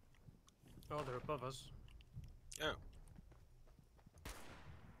 Oh, they're above us. Oh.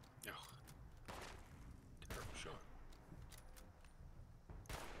 Oh. Terrible shot.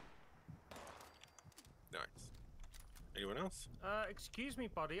 Nice. Anyone else? Excuse me,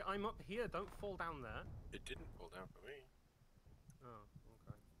 buddy. I'm up here. Don't fall down there. It didn't fall down for me. Oh,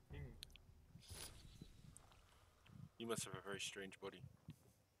 okay. You must have a very strange body.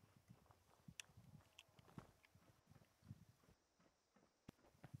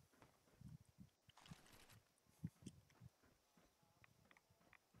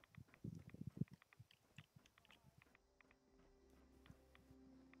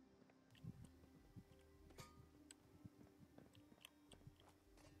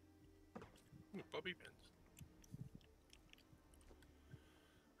 Bobby pins.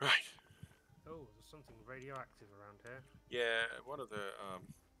 Right. Oh, there's something radioactive around here. Yeah, one of the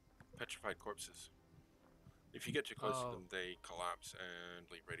petrified corpses. If you get too close to Oh. them, they collapse and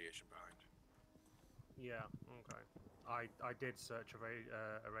leave radiation behind. Yeah. Okay. I did search a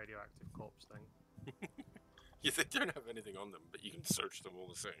radioactive corpse thing. Yeah, they don't have anything on them, but you can search them all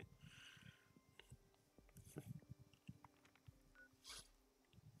the same.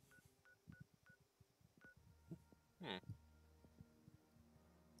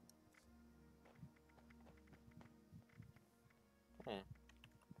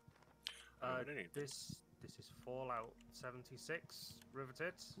 This is Fallout 76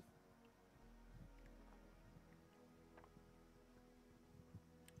 Riveted.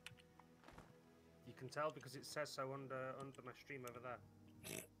 You can tell because it says so under my stream over there.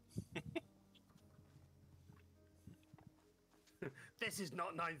 This is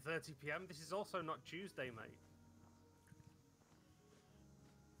not 9:30 p.m. This is also not Tuesday, mate.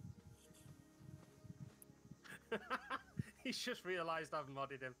 He's just realised I've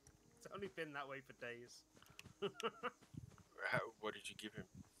modded him. It's only been that way for days. What did you give him?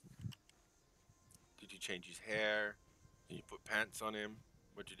 Did you change his hair? Did you put pants on him?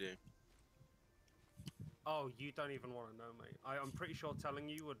 What'd you do? Oh, you don't even want to know, mate. I'm pretty sure telling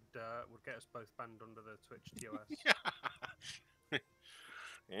you would get us both banned under the Twitch TOS.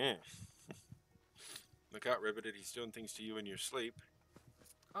 Mm. Look out, Riveted. He's doing things to you in your sleep.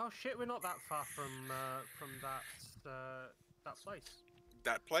 Oh shit, we're not that far from that place.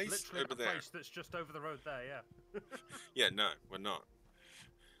 That place Literally over that there. place that's just over the road there, yeah. Yeah, no, we're not.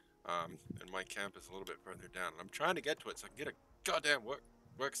 And my camp is a little bit further down. I'm trying to get to it so I can get a goddamn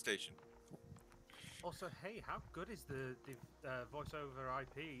workstation. Also, hey, how good is the voice over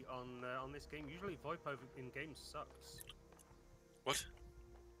IP on this game? Usually VoIP over in games sucks. What?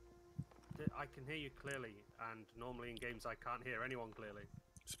 I can hear you clearly, and normally in games I can't hear anyone clearly.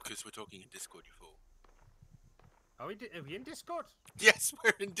 It's because we're talking in Discord, you fool. Are we in Discord? Yes,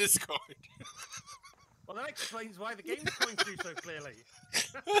 we're in Discord. Well, that explains why the game's coming through so clearly.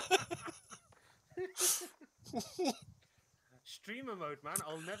 Streamer mode, man.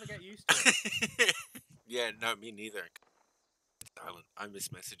 I'll never get used to it. Yeah, no, me neither. Silent. I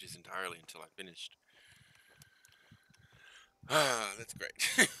miss messages entirely until I finished. Ah, that's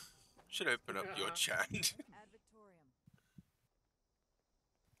great. Should open up your chat. Ad Victorium.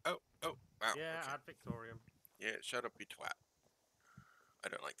 Oh, wow. Yeah, okay. Ad Victorium. Yeah, shut up, you twat. I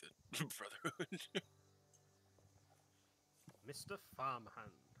don't like the Brotherhood. Mr.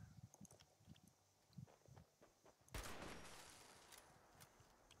 Farmhand.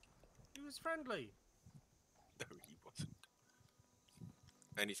 He was friendly. No, he wasn't.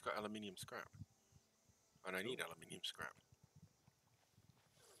 And he's got aluminium scrap. And I need aluminium scrap.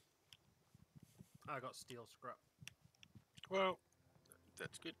 I got steel scrap. Well,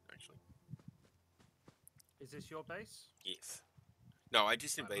 that's good, actually. Is this your base? Yes. No, I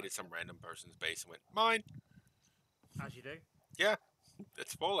just invaded some random person's base and went, mine! As you do. Yeah,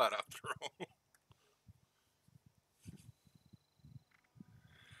 that's Fallout after all.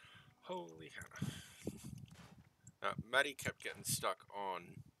 Holy hell. Maddie kept getting stuck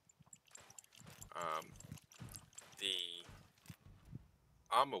on the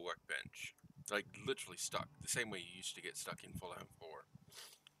armor workbench. Like, literally stuck. The same way you used to get stuck in Fallout 4.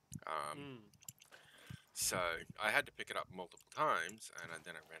 So, I had to pick it up multiple times, and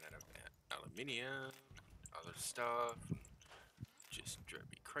then I ran out of aluminium, other stuff, and just drove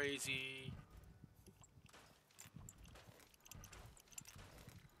me crazy.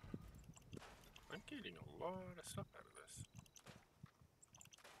 I'm getting a lot of stuff out of this.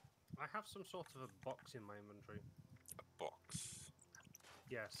 I have some sort of a box in my inventory. A box.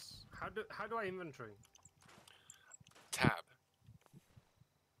 Yes. How do I inventory? Tab.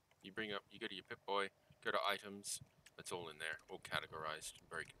 You go to your Pip-Boy, go to items, that's all in there, all categorized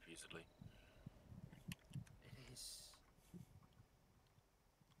very confusedly. It is.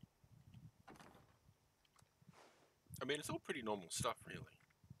 I mean, it's all pretty normal stuff, really.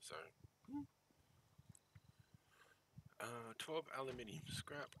 So, 12 aluminium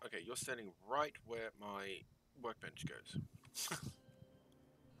scrap. Okay, you're standing right where my workbench goes.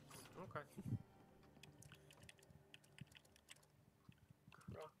 Okay.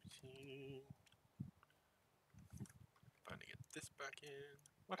 Crafting. Trying to get this back in.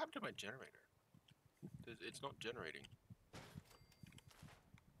 What happened to my generator? It's not generating.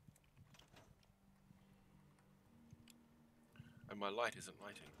 And my light isn't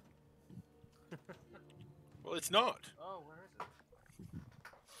lighting. Well, it's not. Oh, where is it?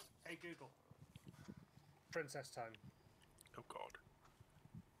 Hey Google. Princess time. Oh god.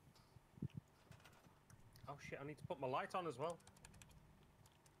 Oh shit, I need to put my light on as well.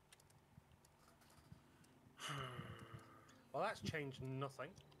 Well, that's changed nothing.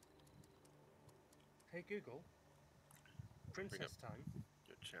 Hey Google. Princess time.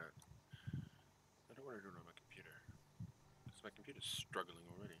 Your chat. I don't want to do it on my computer. Because my computer's struggling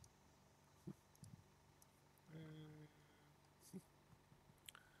already.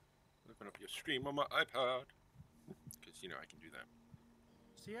 Open up your stream on my iPad. Because, you know, I can do that.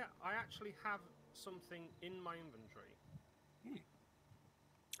 So yeah, I actually have something in my inventory.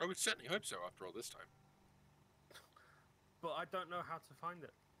 I would certainly hope so after all this time. But I don't know how to find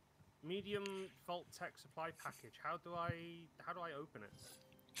it. Medium Vault Tech supply package. How do I open it?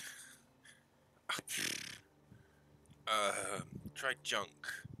 Try junk,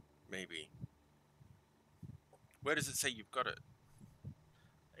 maybe. Where does it say you've got it?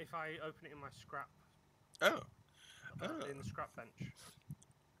 If I open it in my scrap, Oh. in the scrap bench.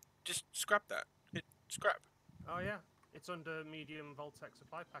 Just scrap that. Hit scrap. Oh yeah, it's under Medium Vault Tech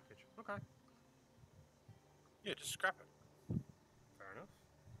supply package. Okay, Yeah, just scrap it. fair enough.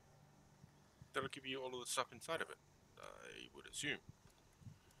 That'll give you all of the stuff inside of it, I would assume.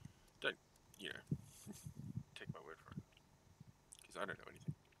 Don't, you know, take my word for it. Because I don't know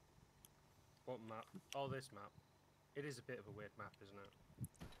anything. What map? Oh, this map. It is a bit of a weird map, isn't it?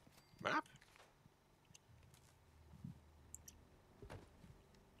 Map?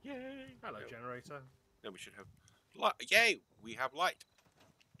 Hello, No. generator. Then we should have light. Yay! We have light.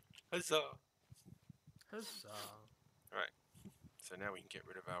 Huzzah! Huzzah. So now we can get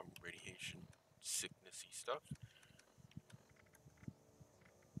rid of our radiation sicknessy stuff.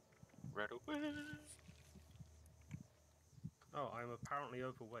 Right away. Oh, I'm apparently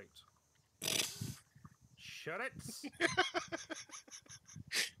overweight. Shut it!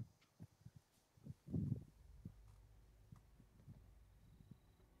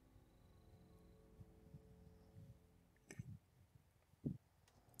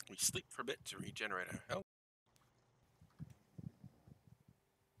 We sleep for a bit to regenerate our health.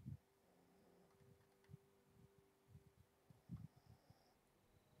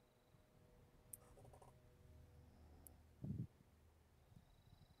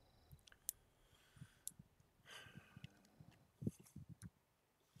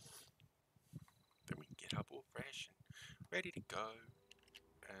 Then we can get up all fresh and ready to go.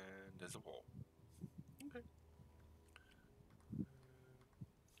 And there's a wall. Okay.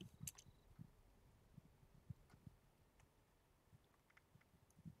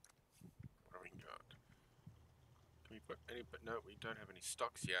 What have we got? Can we put any? But no, we don't have any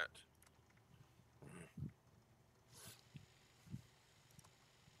stocks yet.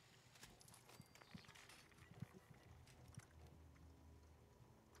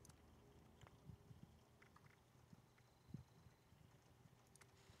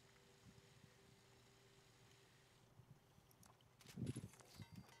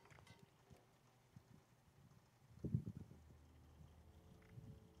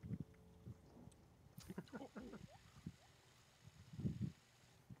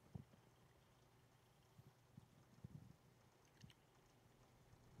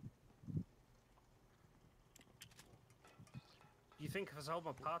 You think if I sold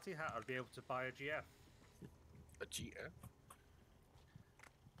my party hat, I'd be able to buy a GF? A GF?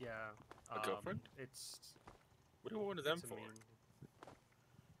 Yeah. A girlfriend? It's. What do we want them it's a for? meme.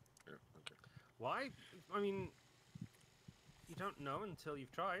 Yeah, okay. Why? I mean, you don't know until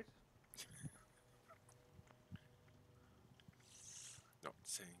you've tried. Not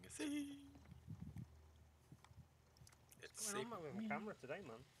saying a thing. It's What's going safe on with with my me. camera today,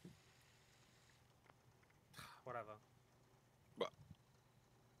 man? Whatever.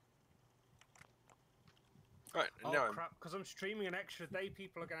 Right, and Oh now I'm crap! Because I'm streaming an extra day,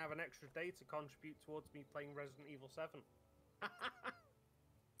 people are gonna have an extra day to contribute towards me playing Resident Evil 7.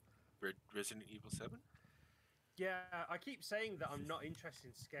 Resident Evil 7? Yeah, I keep saying that I'm not interested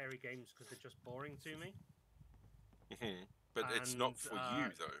in scary games because they're just boring to me. But it's not And, for you,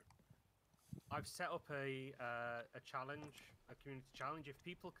 though. I've set up a challenge, a community challenge. If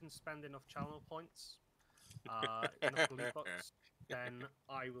people can spend enough channel points, enough loot bucks, then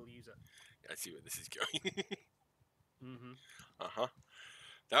I will use it. I see where this is going. Mm-hmm. Uh-huh.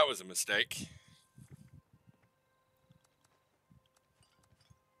 That was a mistake.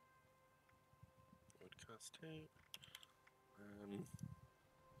 Broadcast tape.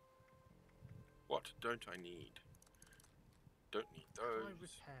 What don't I need? Don't need How do I those.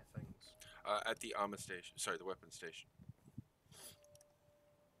 repair things? At the armor station. Sorry, the weapon station.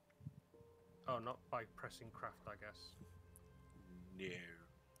 Oh, not by pressing craft, I guess. No.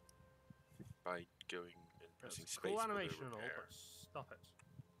 By going and pressing It's space cool for the animation and all, repair. but stop it.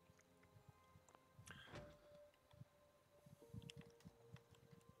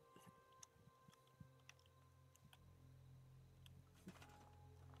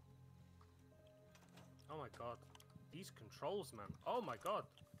 Oh my god. These controls, man. Oh my god.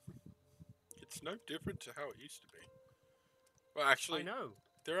 It's no different to how it used to be. Well, actually, I know.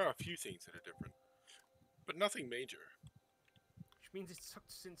 there are a few things that are different, but nothing major. Which means it's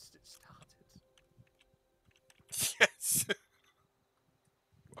sucked since it started. Yes.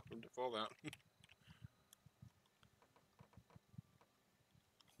 Welcome to Fallout.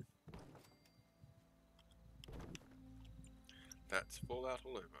 That's Fallout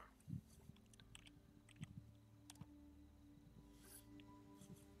all over.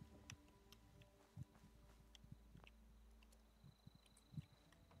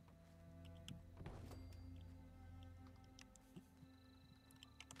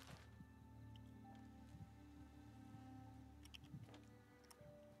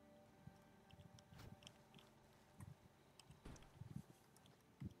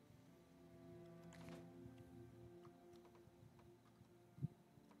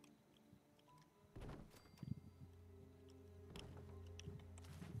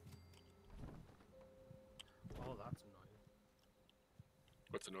 Oh, that's annoying.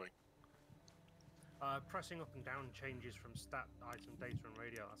 What's annoying? Pressing up and down changes from stat, item, data, and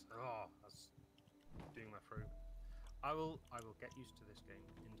radio. That's doing my through. I will get used to this game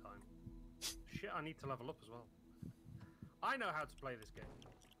in time. Shit, I need to level up as well. I know how to play this game.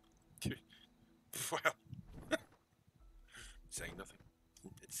 Well, saying nothing.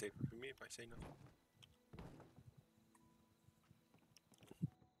 It's safer for me if I say nothing.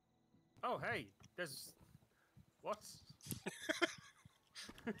 Oh, hey, there's... What?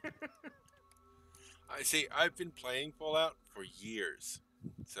 I see. I've been playing Fallout for years,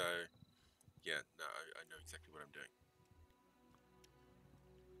 so yeah, no, I know exactly what I'm doing.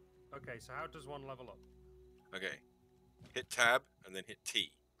 Okay, so how does one level up? Okay, hit tab and then hit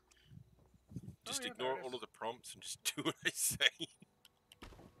T. Just yeah, ignore there it all is. of the prompts and just do what I say.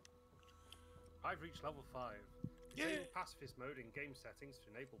 I've reached level 5. Yeah. Disable pacifist mode in game settings to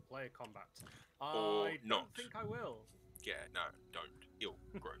enable player combat. Or I not. don't think I will. Yeah, no, don't. Ew,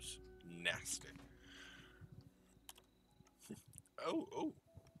 gross, nasty. Oh,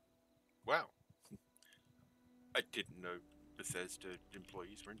 wow. I didn't know Bethesda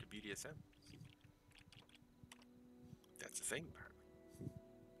employees were into BDSM. That's a thing, apparently.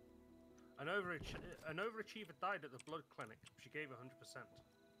 An overachiever died at the blood clinic. She gave 100%.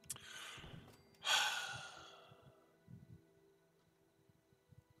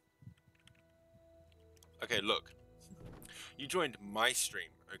 Okay, look. You joined my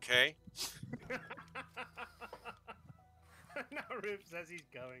stream, okay? Now Rip says he's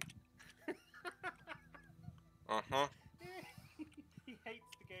going. Uh-huh. He hates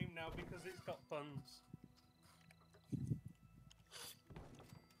the game now because it's got puns.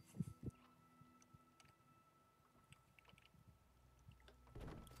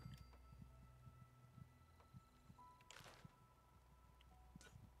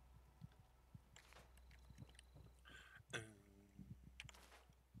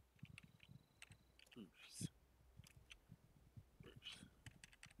 Oops. There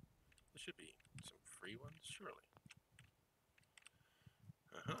should be some free ones, surely.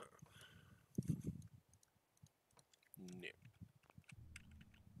 Uh-huh. No.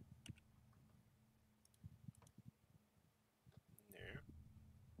 No.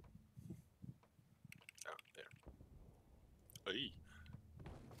 Oh, there. Hey.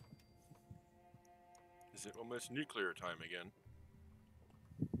 Is it almost nuclear time again?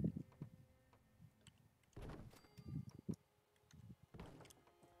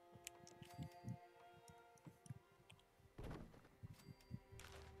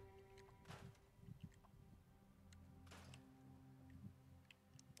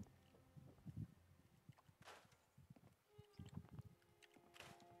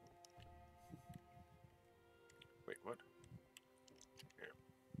 Wait, what? Here.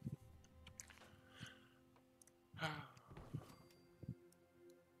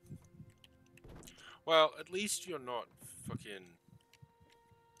 Well, at least you're not fucking...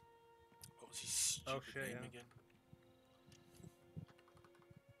 What was his stupid shit, name yeah. again?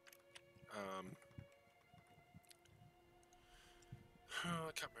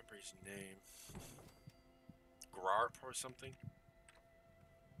 I can't remember his name. Grarp or something?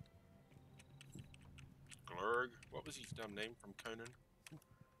 Glurg? What was his dumb name from Conan?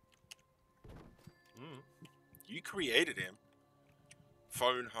 You created him.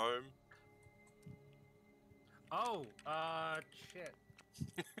 Phone home. Oh, shit.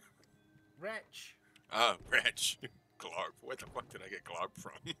 Wretch. Ah, Wretch. Glarp. Where the fuck did I get Glarp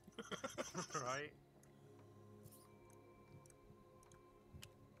from? Right.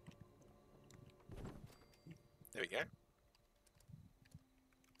 There we go.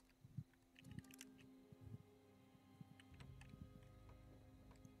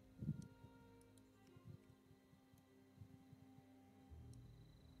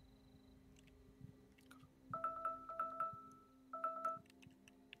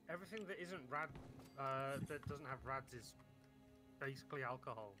 Everything that isn't rad, that doesn't have rads is basically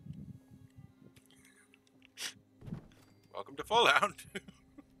alcohol. Welcome to Fallout.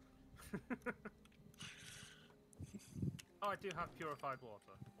 Oh, I do have purified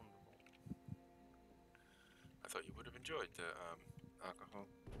water. Wonderful. I thought you would have enjoyed the alcohol.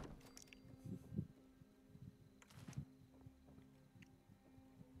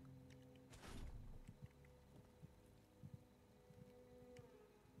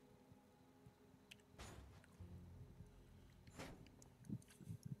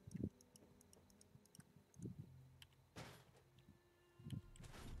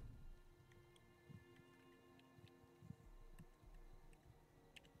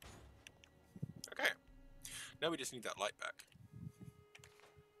 Okay. Now we just need that light back.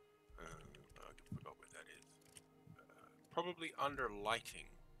 I forgot where that is. Probably under lighting.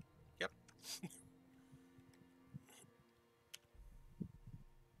 Yep.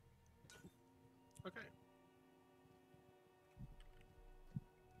 Okay.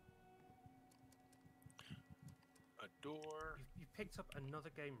 picked up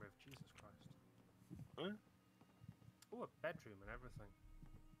another game, Riv. Jesus Christ. Huh? Oh, a bedroom and everything.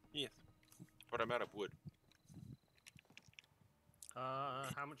 Yes. But I'm out of wood.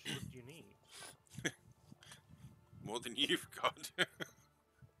 How much wood do you need? More than you've got.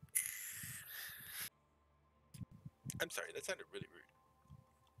 I'm sorry, that sounded really rude.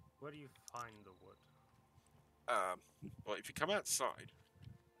 Where do you find the wood? Well, if you come outside...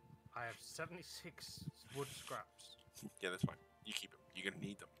 I have 76 wood scraps. Yeah, that's fine. You keep them. You're going to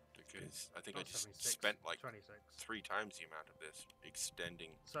need them. Because I think I Not just 76, spent like 26. 3 times the amount of this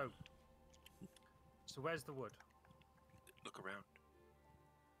extending. So where's the wood? Look around.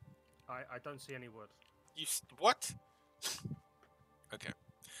 I don't see any wood. What? Okay.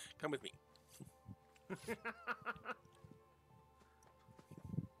 Come with me.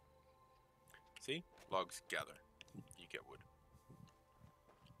 See? Logs gather. You get wood.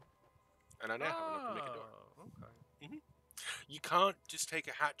 And I now have enough to make a door. Oh, okay. You can't just take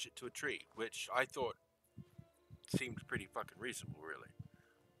a hatchet to a tree, which I thought seemed pretty fucking reasonable, really.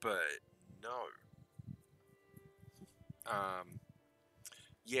 But no.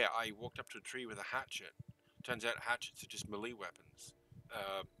 Yeah, I walked up to a tree with a hatchet. Turns out hatchets are just melee weapons.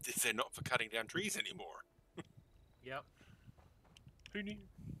 They're not for cutting down trees anymore. Yep. Who knew?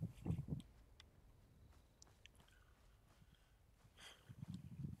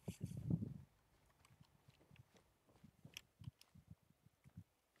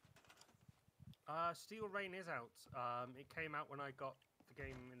 Steel Rain is out. It came out when I got the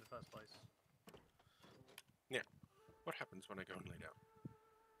game in the first place. Yeah. What happens when I go and lay down?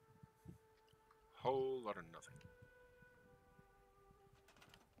 Whole lot of nothing.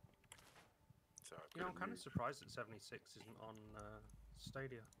 So I've You know, got I'm kind of surprised that 76 isn't on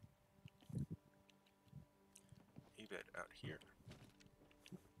Stadia. eBed out here.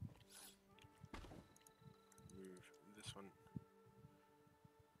 Move this one.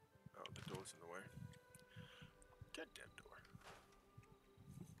 Oh, the door's in the way. Goddamn door.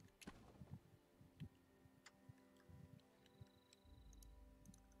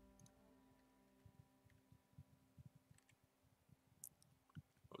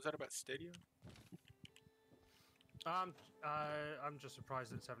 What was that about Stadia? I'm just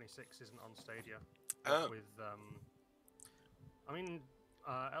surprised that 76 isn't on Stadia. Oh. With I mean,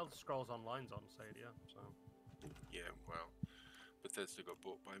 Elder Scrolls Online's on Stadia, so. Yeah, well, Bethesda got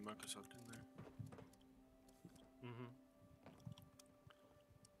bought by Microsoft, didn't they? Mhm.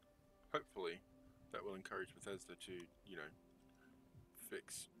 Hopefully, that will encourage Bethesda to, you know,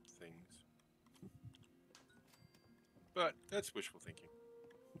 fix things. But that's wishful thinking.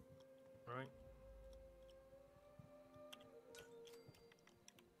 Right.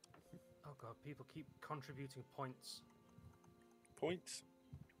 Oh god, people keep contributing points. Points?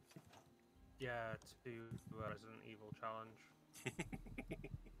 Yeah, to Resident Evil challenge.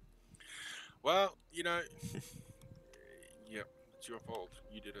 Well, you know, yep, it's your fault.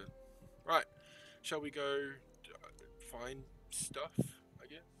 You did it. Right, shall we go find stuff, I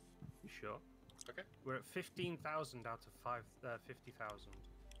guess? You sure? Okay. We're at 15,000 out of 50,000.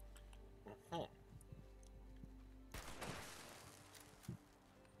 Uh-huh.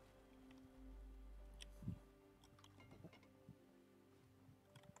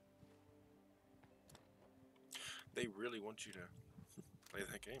 They really want you to play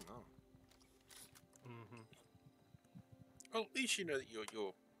that game, huh? Mhm. Well, at least you know that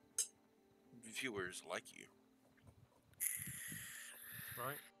your viewers like you.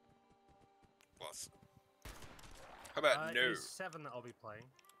 Right. Plus. How about no? It is 7 that I'll be playing.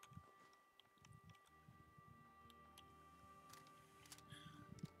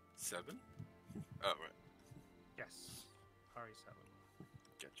 Seven? Oh, right. Yes. Harry 7.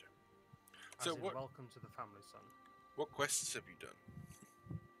 Gotcha. As So in what welcome to the family, son. what quests have you done?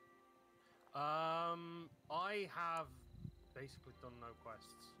 I have basically done no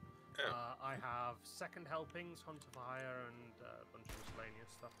quests. Oh. I have second helpings, Hunter for Hire, and a bunch of miscellaneous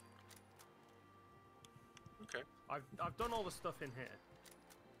stuff. Okay. I've done all the stuff in here.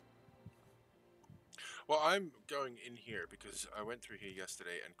 Well, I'm going in here because I went through here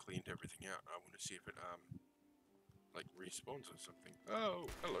yesterday and cleaned everything out. I want to see if it like respawns or something. Oh,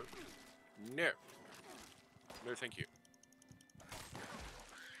 hello. No. No, thank you.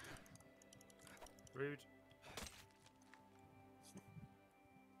 Rude.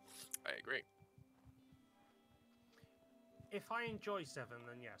 I agree. If I enjoy 7,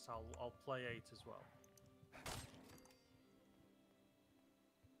 then yes, I'll play 8 as well.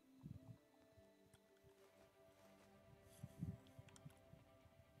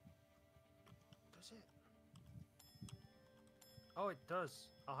 Oh, it does.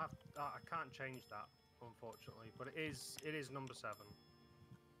 I can't change that. unfortunately, but it is number 7.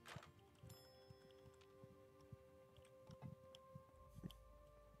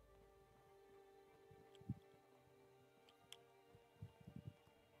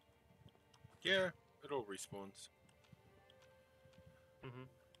 Yeah, it all respawns. Mm-hmm.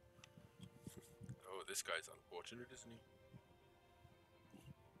 Oh, this guy's unfortunate, isn't he?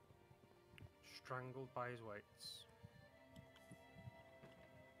 Strangled by his weights.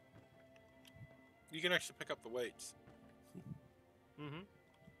 You can actually pick up the weights. Mm-hmm.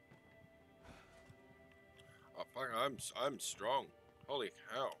 Oh, fuck, I'm strong. Holy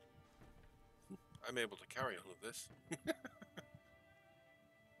cow. I'm able to carry all of this.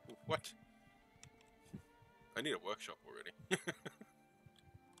 What? I need a workshop already.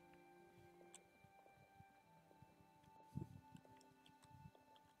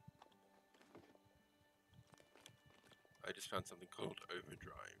 I just found something called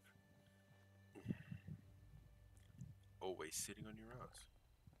overdrive. Always sitting on your ass.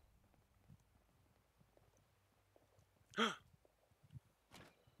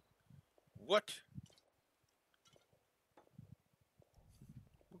 What?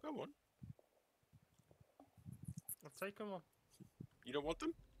 Well, go on. I'll take them on. You don't want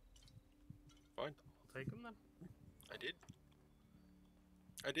them? Fine. I'll take them then. I did.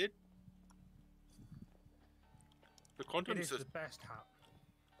 I did. The It is quantums are the best hat.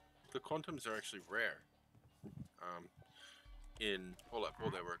 are actually rare. In Fallout 4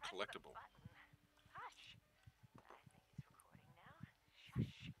 they were a collectible. Hush. I think it's recording now.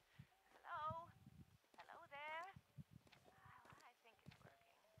 Shush. Hello? Hello there? I think it's working.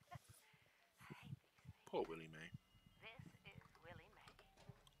 I hate these things. Poor Willie Mae. This is Willie Mae.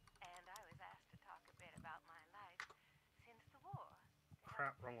 And I was asked to talk a bit about my life since the war.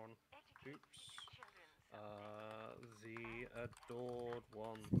 Crap, wrong one. Educate Oops. children The Adored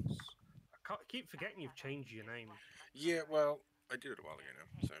Ones. I keep forgetting you've changed your name. Yeah, well, I did it a while ago now,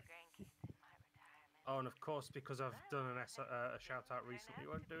 so. grandkids in my retirement. Oh, and of course, because I've done a shout out recently,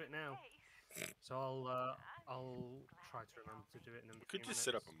 won't do it now. So I'll try to remember to do it in a We could few just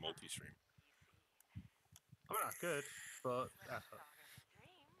set up minutes. a multi-stream. I mean, I could, but effort.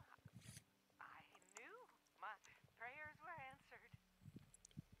 Dream. I knew my prayers were answered.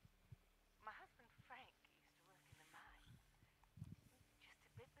 My husband Frank used to work in the mine. Just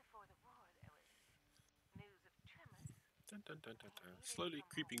a bit before the war, there was news of tremors. Dun, dun, dun, dun, dun. Slowly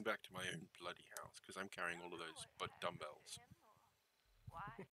creeping back to my own bloody house, because I'm carrying all of those but dumbbells.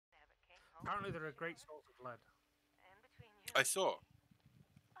 Why never came home. Apparently, they're a great source of lead. And between you I and saw.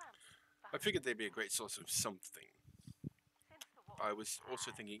 me, I I'm figured they'd be a great source of something. Since the war, I was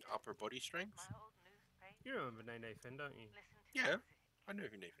also thinking upper body strength. my old newspaper. You remember Nene Finn, don't you? Listen to Yeah. music. I know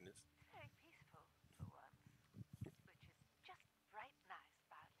who Nathan is. Very peaceful for once, which is just right nice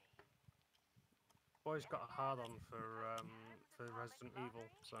by me. Boy's got a hard on for Resident Evil,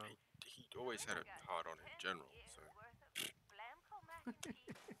 so He always had a hard on in general, so. Blamco mac and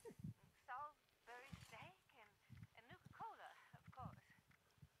cheese, Salisbury steak, and Nuka-Cola, of course.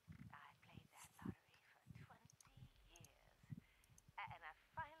 I played that lottery for 20 years, and I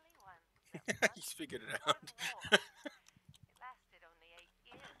finally won. He's figured it One out. more. It lasted only 8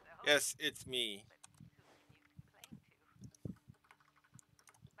 years, though. Yes, it's me. But who can you complain to?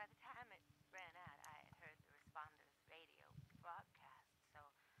 By the time it ran out, I had heard the responders' radio broadcast, so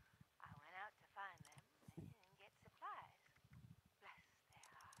I went out to find them and get supplies. Bless their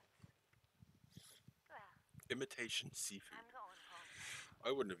hearts. Well, Imitation seafood. I'm going home. I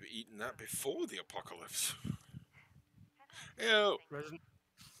wouldn't have eaten that before the apocalypse. And Ew. Resident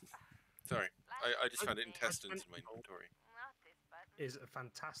Sorry, I just found Resident intestines in my inventory. Not this button. is a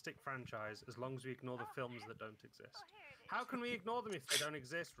fantastic franchise as long as we ignore the films that don't exist. Oh, here it is. How can we ignore them if they don't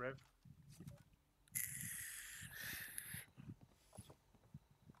exist, Riv?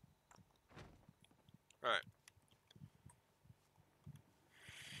 Alright.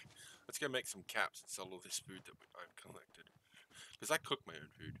 Let's go make some caps and sell all this food that I've collected. Because I cook my own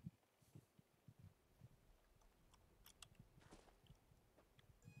food.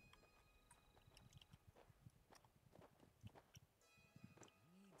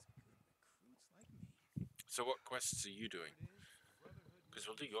 Needs good recruits like me. So what quests are you doing? Because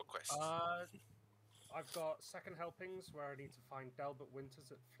we'll do your quests. I've got second helpings where I need to find Delbert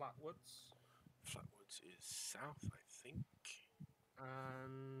Winters at Flatwoods, Flatwoods is south, I think.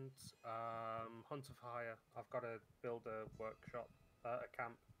 and Hunter for Hire. I've got to build a workshop, a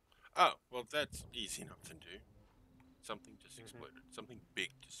camp. Oh, well that's easy enough to do. Something just Mhm. exploded. Something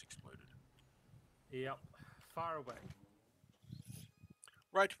big just exploded. Yep, far away.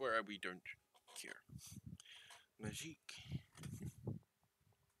 Right where we don't care. Magique.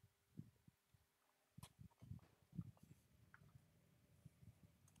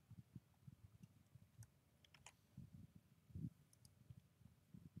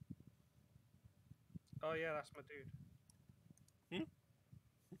 Oh yeah, that's my dude.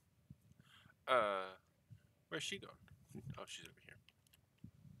 Where's she gone? Oh, she's over here.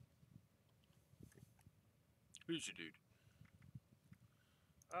 Who's your dude?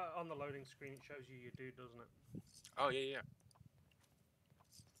 On the loading screen, it shows you your dude, doesn't it? Oh, yeah.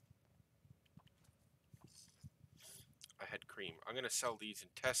 I had cream. I'm gonna sell these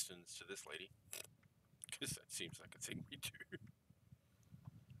intestines to this lady. Because that seems like a thing we do.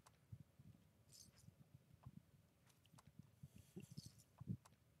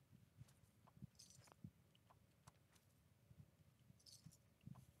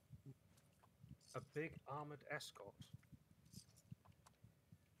 A big armored escort.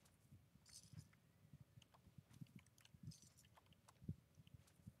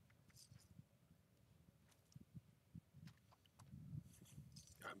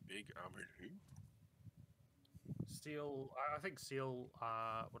 A big armored who? Seal. I think Seal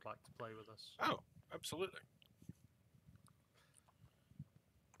would like to play with us. Oh, absolutely.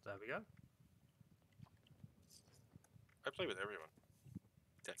 There we go. I play with everyone.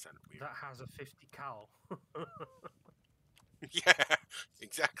 That sounded weird. That has a 50 cal. Yeah,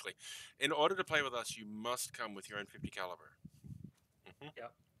 exactly. In order to play with us, you must come with your own 50 caliber.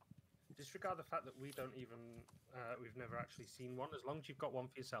 Yep. Disregard the fact that we don't even, we've never actually seen one. As long as you've got one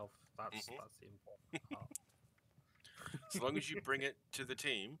for yourself, that's the important part. As long as you bring it to the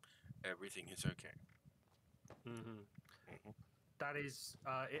team, everything is okay. That is,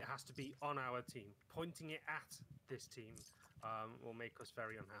 it has to be on our team. Pointing it at this team will make us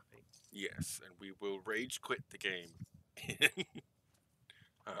very unhappy. Yes, and we will rage quit the game.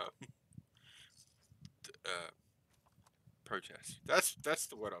 Protest. That's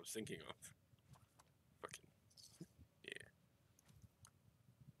the word I was thinking of. Fucking yeah.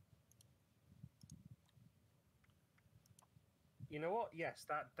 You know what? Yes,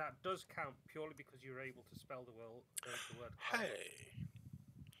 that does count purely because you're able to spell the word. Hey,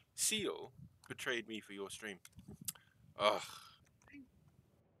 Seal betrayed me for your stream. Ugh.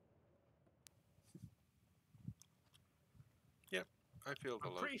 Yep, I feel the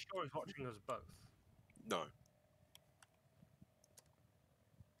I'm love. pretty sure he's watching us both. No.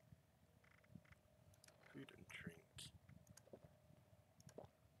 Food and drink.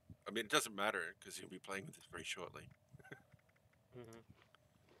 I mean, it doesn't matter because he'll be playing with this very shortly.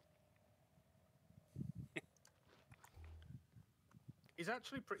 He's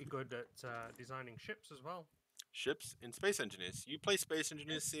actually pretty good at designing ships as well. Ships and Space Engineers. You play Space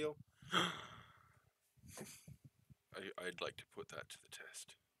Engineers, Seal? I'd like to put that to the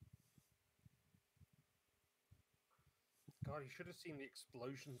test. God, you should have seen the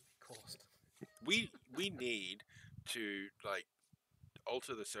explosions they caused. We need to like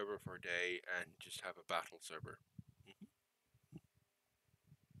alter the server for a day and just have a battle server.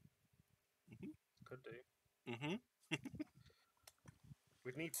 Could do.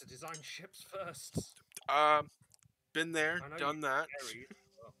 We'd need to design ships first. Been there, done that. Ares,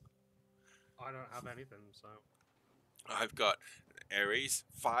 I don't have anything, so. I've got Ares,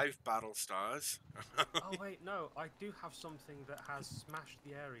 5 battle stars. Oh wait, no, I do have something that has smashed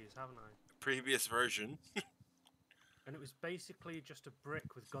the Ares, haven't I? Previous version. And it was basically just a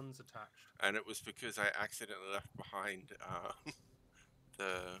brick with guns attached. And it was because I accidentally left behind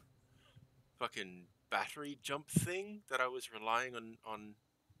the fucking battery jump thing that I was relying on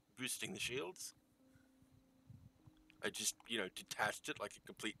boosting the shields. I just, detached it like a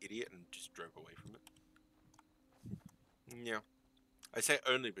complete idiot and just drove away from it. Yeah. I say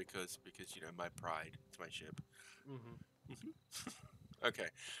only because my pride. It's my ship. Okay.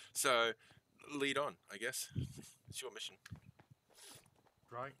 So, lead on, I guess. It's your mission.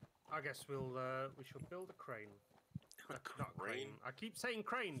 Right. I guess we shall build a crane. Not a crane. Crane? I keep saying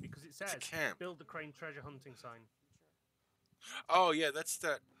crane because it says camp. build the crane treasure hunting sign. Oh, yeah, that's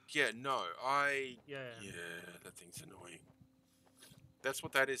that. Yeah, no, Yeah, that thing's annoying. That's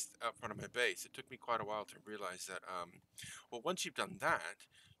what that is out front of my base. It took me quite a while to realize that, once you've done that,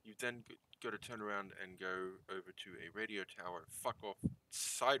 you then got to turn around and go over to a radio tower, fuck off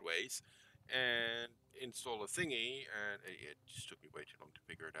sideways, and install a thingy, and it just took me way too long to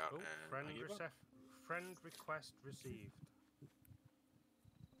figure it out. Oh, And I gave up. friend request received.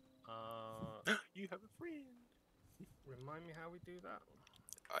 You have a friend. Remind me how we do that.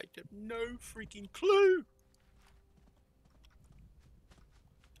 I have no freaking clue.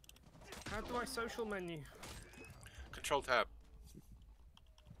 How do I social menu? Control tab.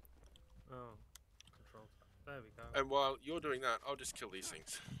 Oh, control tab. There we go. And while you're doing that, I'll just kill these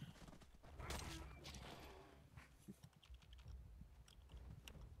things.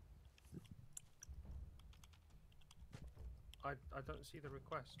 I don't see the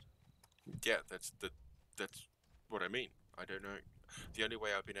request. Yeah, that's That's what I mean. I don't know. The only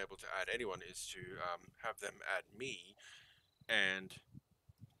way I've been able to add anyone is to have them add me, and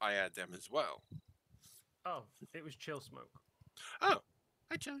I add them as well. Oh, it was Chill Smoke. Oh,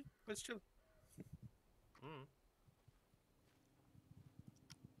 hi Chili. Let's chill. Mm.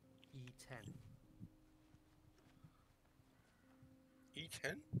 E10.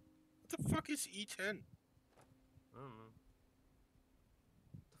 E10? What the fuck is E10? I don't know.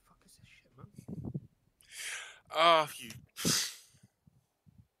 What the fuck is this shit, man? Oh, you.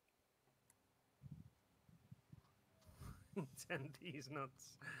 10D's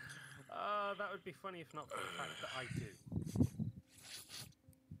nuts. That would be funny if not for the fact that I do.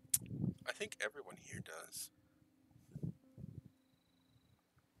 I think everyone here does.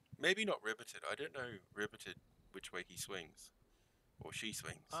 Maybe not Riveted. I don't know Riveted which way he swings. Or she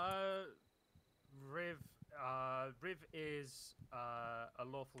swings. Riv is a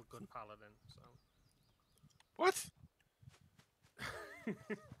lawful good paladin, so. What?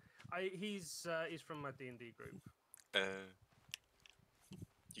 He's from my D&D group.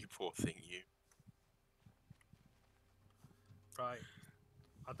 You poor thing, you. Right.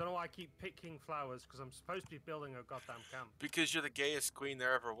 I don't know why I keep picking flowers, because I'm supposed to be building a goddamn camp. Because you're the gayest queen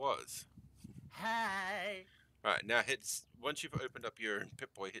there ever was. Hey! Right, now once you've opened up your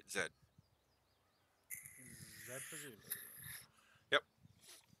Pip-Boy, hit Z. Z for Zulu. Yep.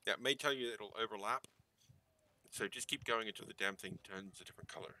 Yeah, it may tell you it'll overlap. So just keep going until the damn thing turns a different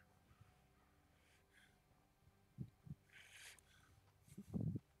color.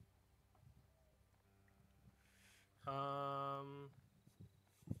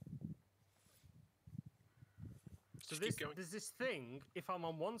 So there's this thing, if I'm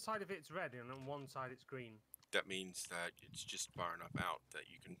on one side of it, it's red, and on one side it's green. That means that it's just far enough out that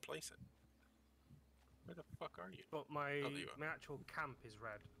you can place it. Where the fuck are you? But my there you are. my actual camp is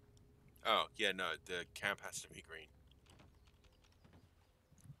red. Oh, yeah, no, the camp has to be green.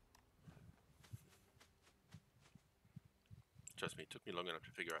 Trust me, it took me long enough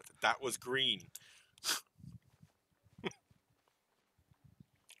to figure out that was green.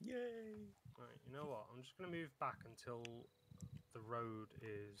 Yay! Right, you know what? I'm just going to move back until the road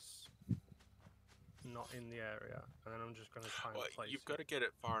is not in the area, and then I'm just going to try and place you've it. got to get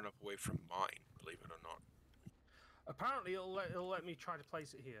it far enough away from mine, believe it or not. Apparently, it'll let me try to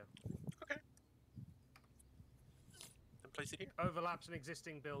place it here. Okay. Then place it here. Overlaps an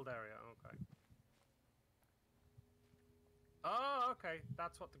existing build area. Okay. Oh, okay.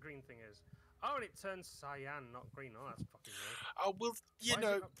 That's what the green thing is. Oh, and it turns cyan, not green. Oh, that's fucking weird. Oh, well, you Why is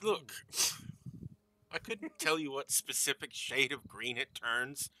know, it not green? look. I couldn't tell you what specific shade of green it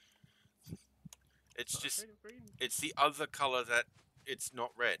turns. It's Not a just, shade of green. it's the other color that it's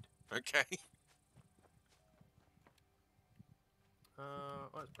not red, okay?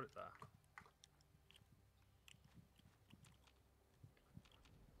 Let's put it there.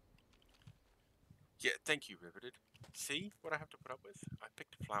 Yeah, thank you, Riveted. See what I have to put up with? I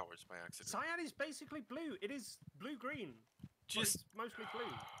picked flowers by accident. Cyan is basically blue. It is blue-green. Just It's mostly blue.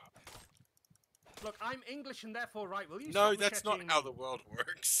 Look, I'm English and therefore right. Will you? no, stop that's not macheting how me? the world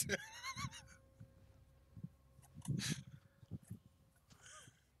works.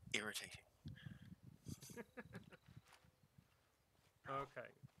 Irritating. Okay.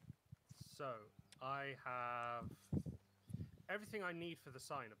 So I have everything I need for the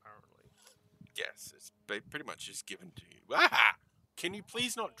sign, apparently. Yes, it's pretty much just given to you. Ah! Can you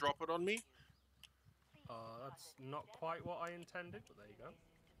please not drop it on me? That's not quite what I intended, but there you go.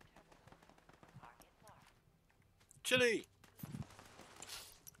 Chili!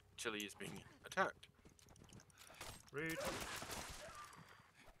 Chili is being attacked. Rude.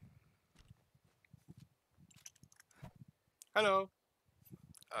 Hello.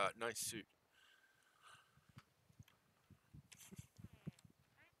 Nice suit.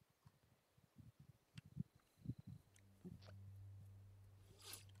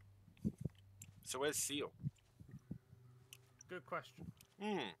 So where's Seal? Good question.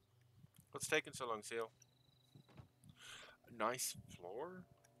 What's taking so long, Seal? Nice floor?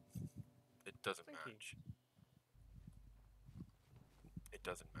 It doesn't Thank you. match. It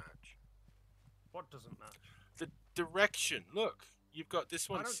doesn't match. What doesn't match? The direction. Look, you've got this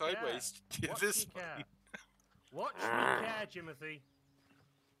I one don't sideways. care. Watch This me one. care. Watch me care, Jimothy.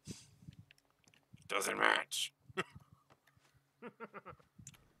 Doesn't match.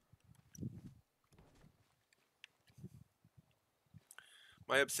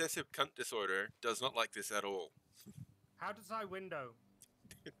 My obsessive cunt disorder does not like this at all. How does I window?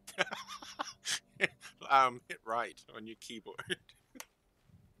 Hit right on your keyboard.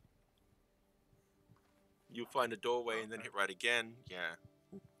 You'll find a doorway and then hit right again. Yeah.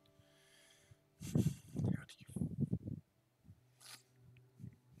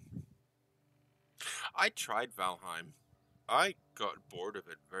 I tried Valheim. I got bored of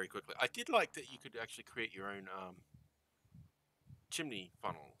it very quickly. I did like that you could actually create your own chimney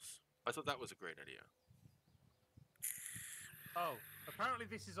funnels. I thought that was a great idea. Oh, apparently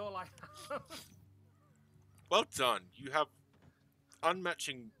this is all I have. Well done. You have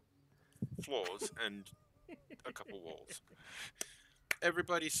unmatching floors and a couple walls.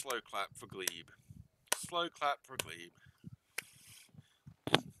 Everybody slow clap for Glebe. Slow clap for Glebe.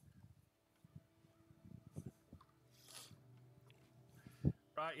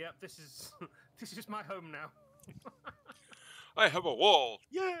 Right, yep, this is this is my home now. I have a wall.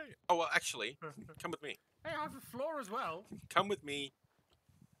 Yay! Oh, well, actually, come with me. Hey, I have a floor as well. Come with me.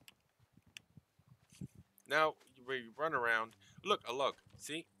 Now, we run around. Look, a log.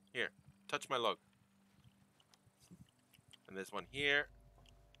 See? Here. Touch my log. And there's one here.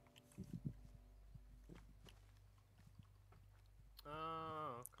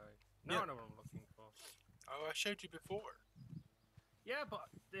 Oh, okay. Now Yeah. I know what I'm looking for. Oh, I showed you before. Yeah, but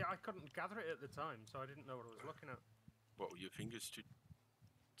I couldn't gather it at the time, so I didn't know what I was looking at. What, were your fingers too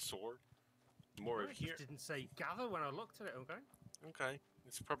sore? More over I here. just didn't say gather when I looked at it, okay? Okay.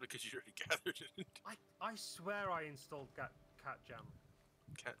 It's probably because you already gathered it. I swear I installed Cat Jam.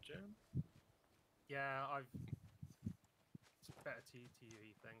 Cat jam? Yeah, it's a better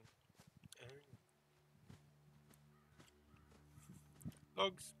TTE thing.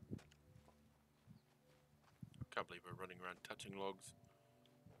 Logs. Can't believe we're running around touching logs.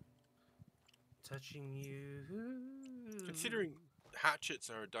 Touching you. Considering hatchets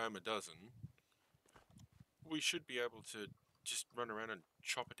are a dime a dozen, we should be able to just run around and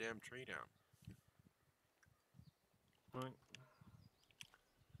chop a damn tree down. Right.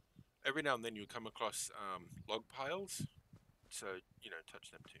 Every now and then you'll come across log piles, so, you know,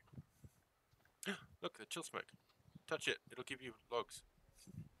 touch them too. Look, the chill smoke. Touch it, it'll give you logs.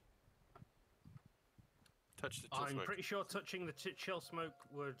 Touch the chill I'm smoke. pretty sure touching the chill smoke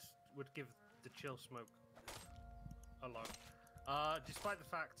would give the chill smoke a log. Despite the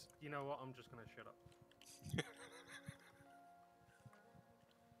fact, you know what, I'm just gonna shut up.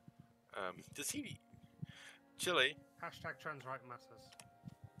 Does he... Chili? Hashtag trans right matters.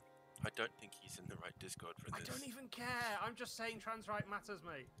 I don't think he's in the right Discord for I this. don't even care. I'm just saying trans right matters,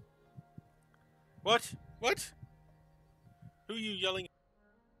 mate. What? What? Who are you yelling?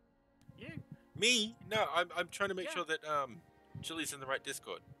 You. Me? No, I'm trying to make Yeah. sure that Chili's in the right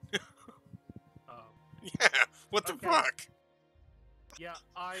Discord. Oh. Yeah. What the Okay. fuck? Yeah,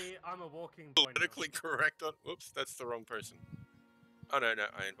 I'm a walking point. Politically correct on. Whoops, that's the wrong person. Oh no,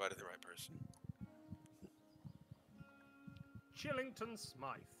 I invited the right person. Chillington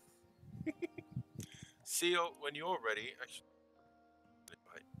Smythe. Seal, when you're ready, actually,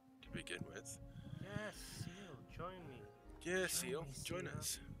 invite to begin with. Yes, Seal, join me. Yeah, Seal, me, join Seal.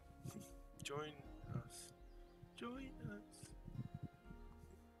 us. Join us. Join us.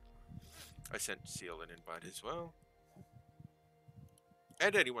 I sent Seal an invite as well.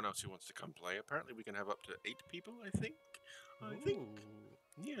 And anyone else who wants to come play. Apparently we can have up to 8 people, I think. Ooh.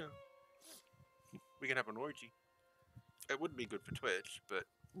 Yeah. We can have an orgy. It wouldn't be good for Twitch, but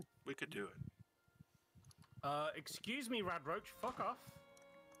we could do it. Excuse me, Rad Roach, fuck off.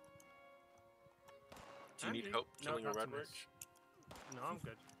 Do you need Andy? help No, killing a that's red miss. roach? No, I'm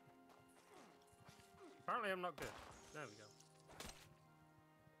good. Apparently I'm not good. There we go.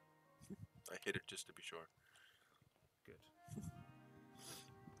 I hit it just to be sure. Good.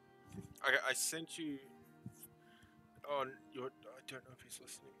 I sent you on your... I don't know if he's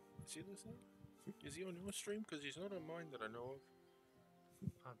listening. Is he listening? Is he on your stream? Because he's not on mine that I know of.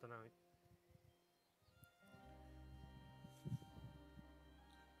 I don't know.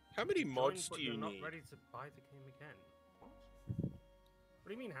 How many Join, mods but do you you're need? not ready to buy the game again. What? What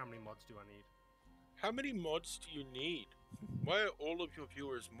do you mean, how many mods do I need? How many mods do you need? Why are all of your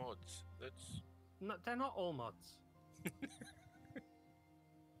viewers mods? That's... No, they're not all mods.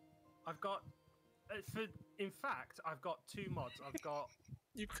 I've got... in fact, I've got 2 mods. I've got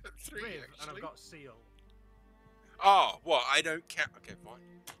You've got 3, Riv actually. and I've got Seal. Oh, well, I don't count. Okay, fine.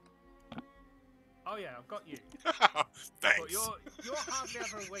 Oh yeah, I've got you. Thanks. But you're hardly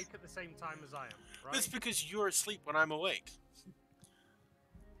ever awake at the same time as I am, right? That's because you're asleep when I'm awake.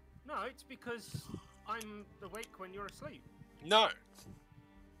 No, it's because I'm awake when you're asleep. No.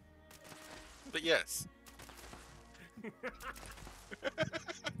 But yes. I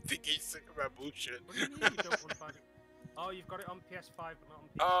think he's sick of our bullshit. What do you mean you don't want to buy it? Oh, you've got it on PS5 but not on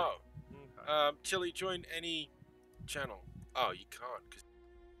PC. Oh. Okay. Chili, join any channel. Oh, you can't. 'Cause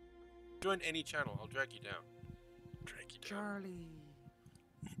join any channel. I'll drag you down. Drag you down. Charlie,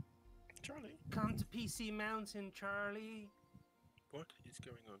 Charlie. come to PC Mountain, Charlie. What is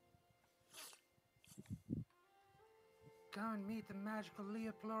going on? Go and meet the magical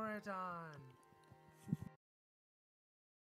Leoplorodon.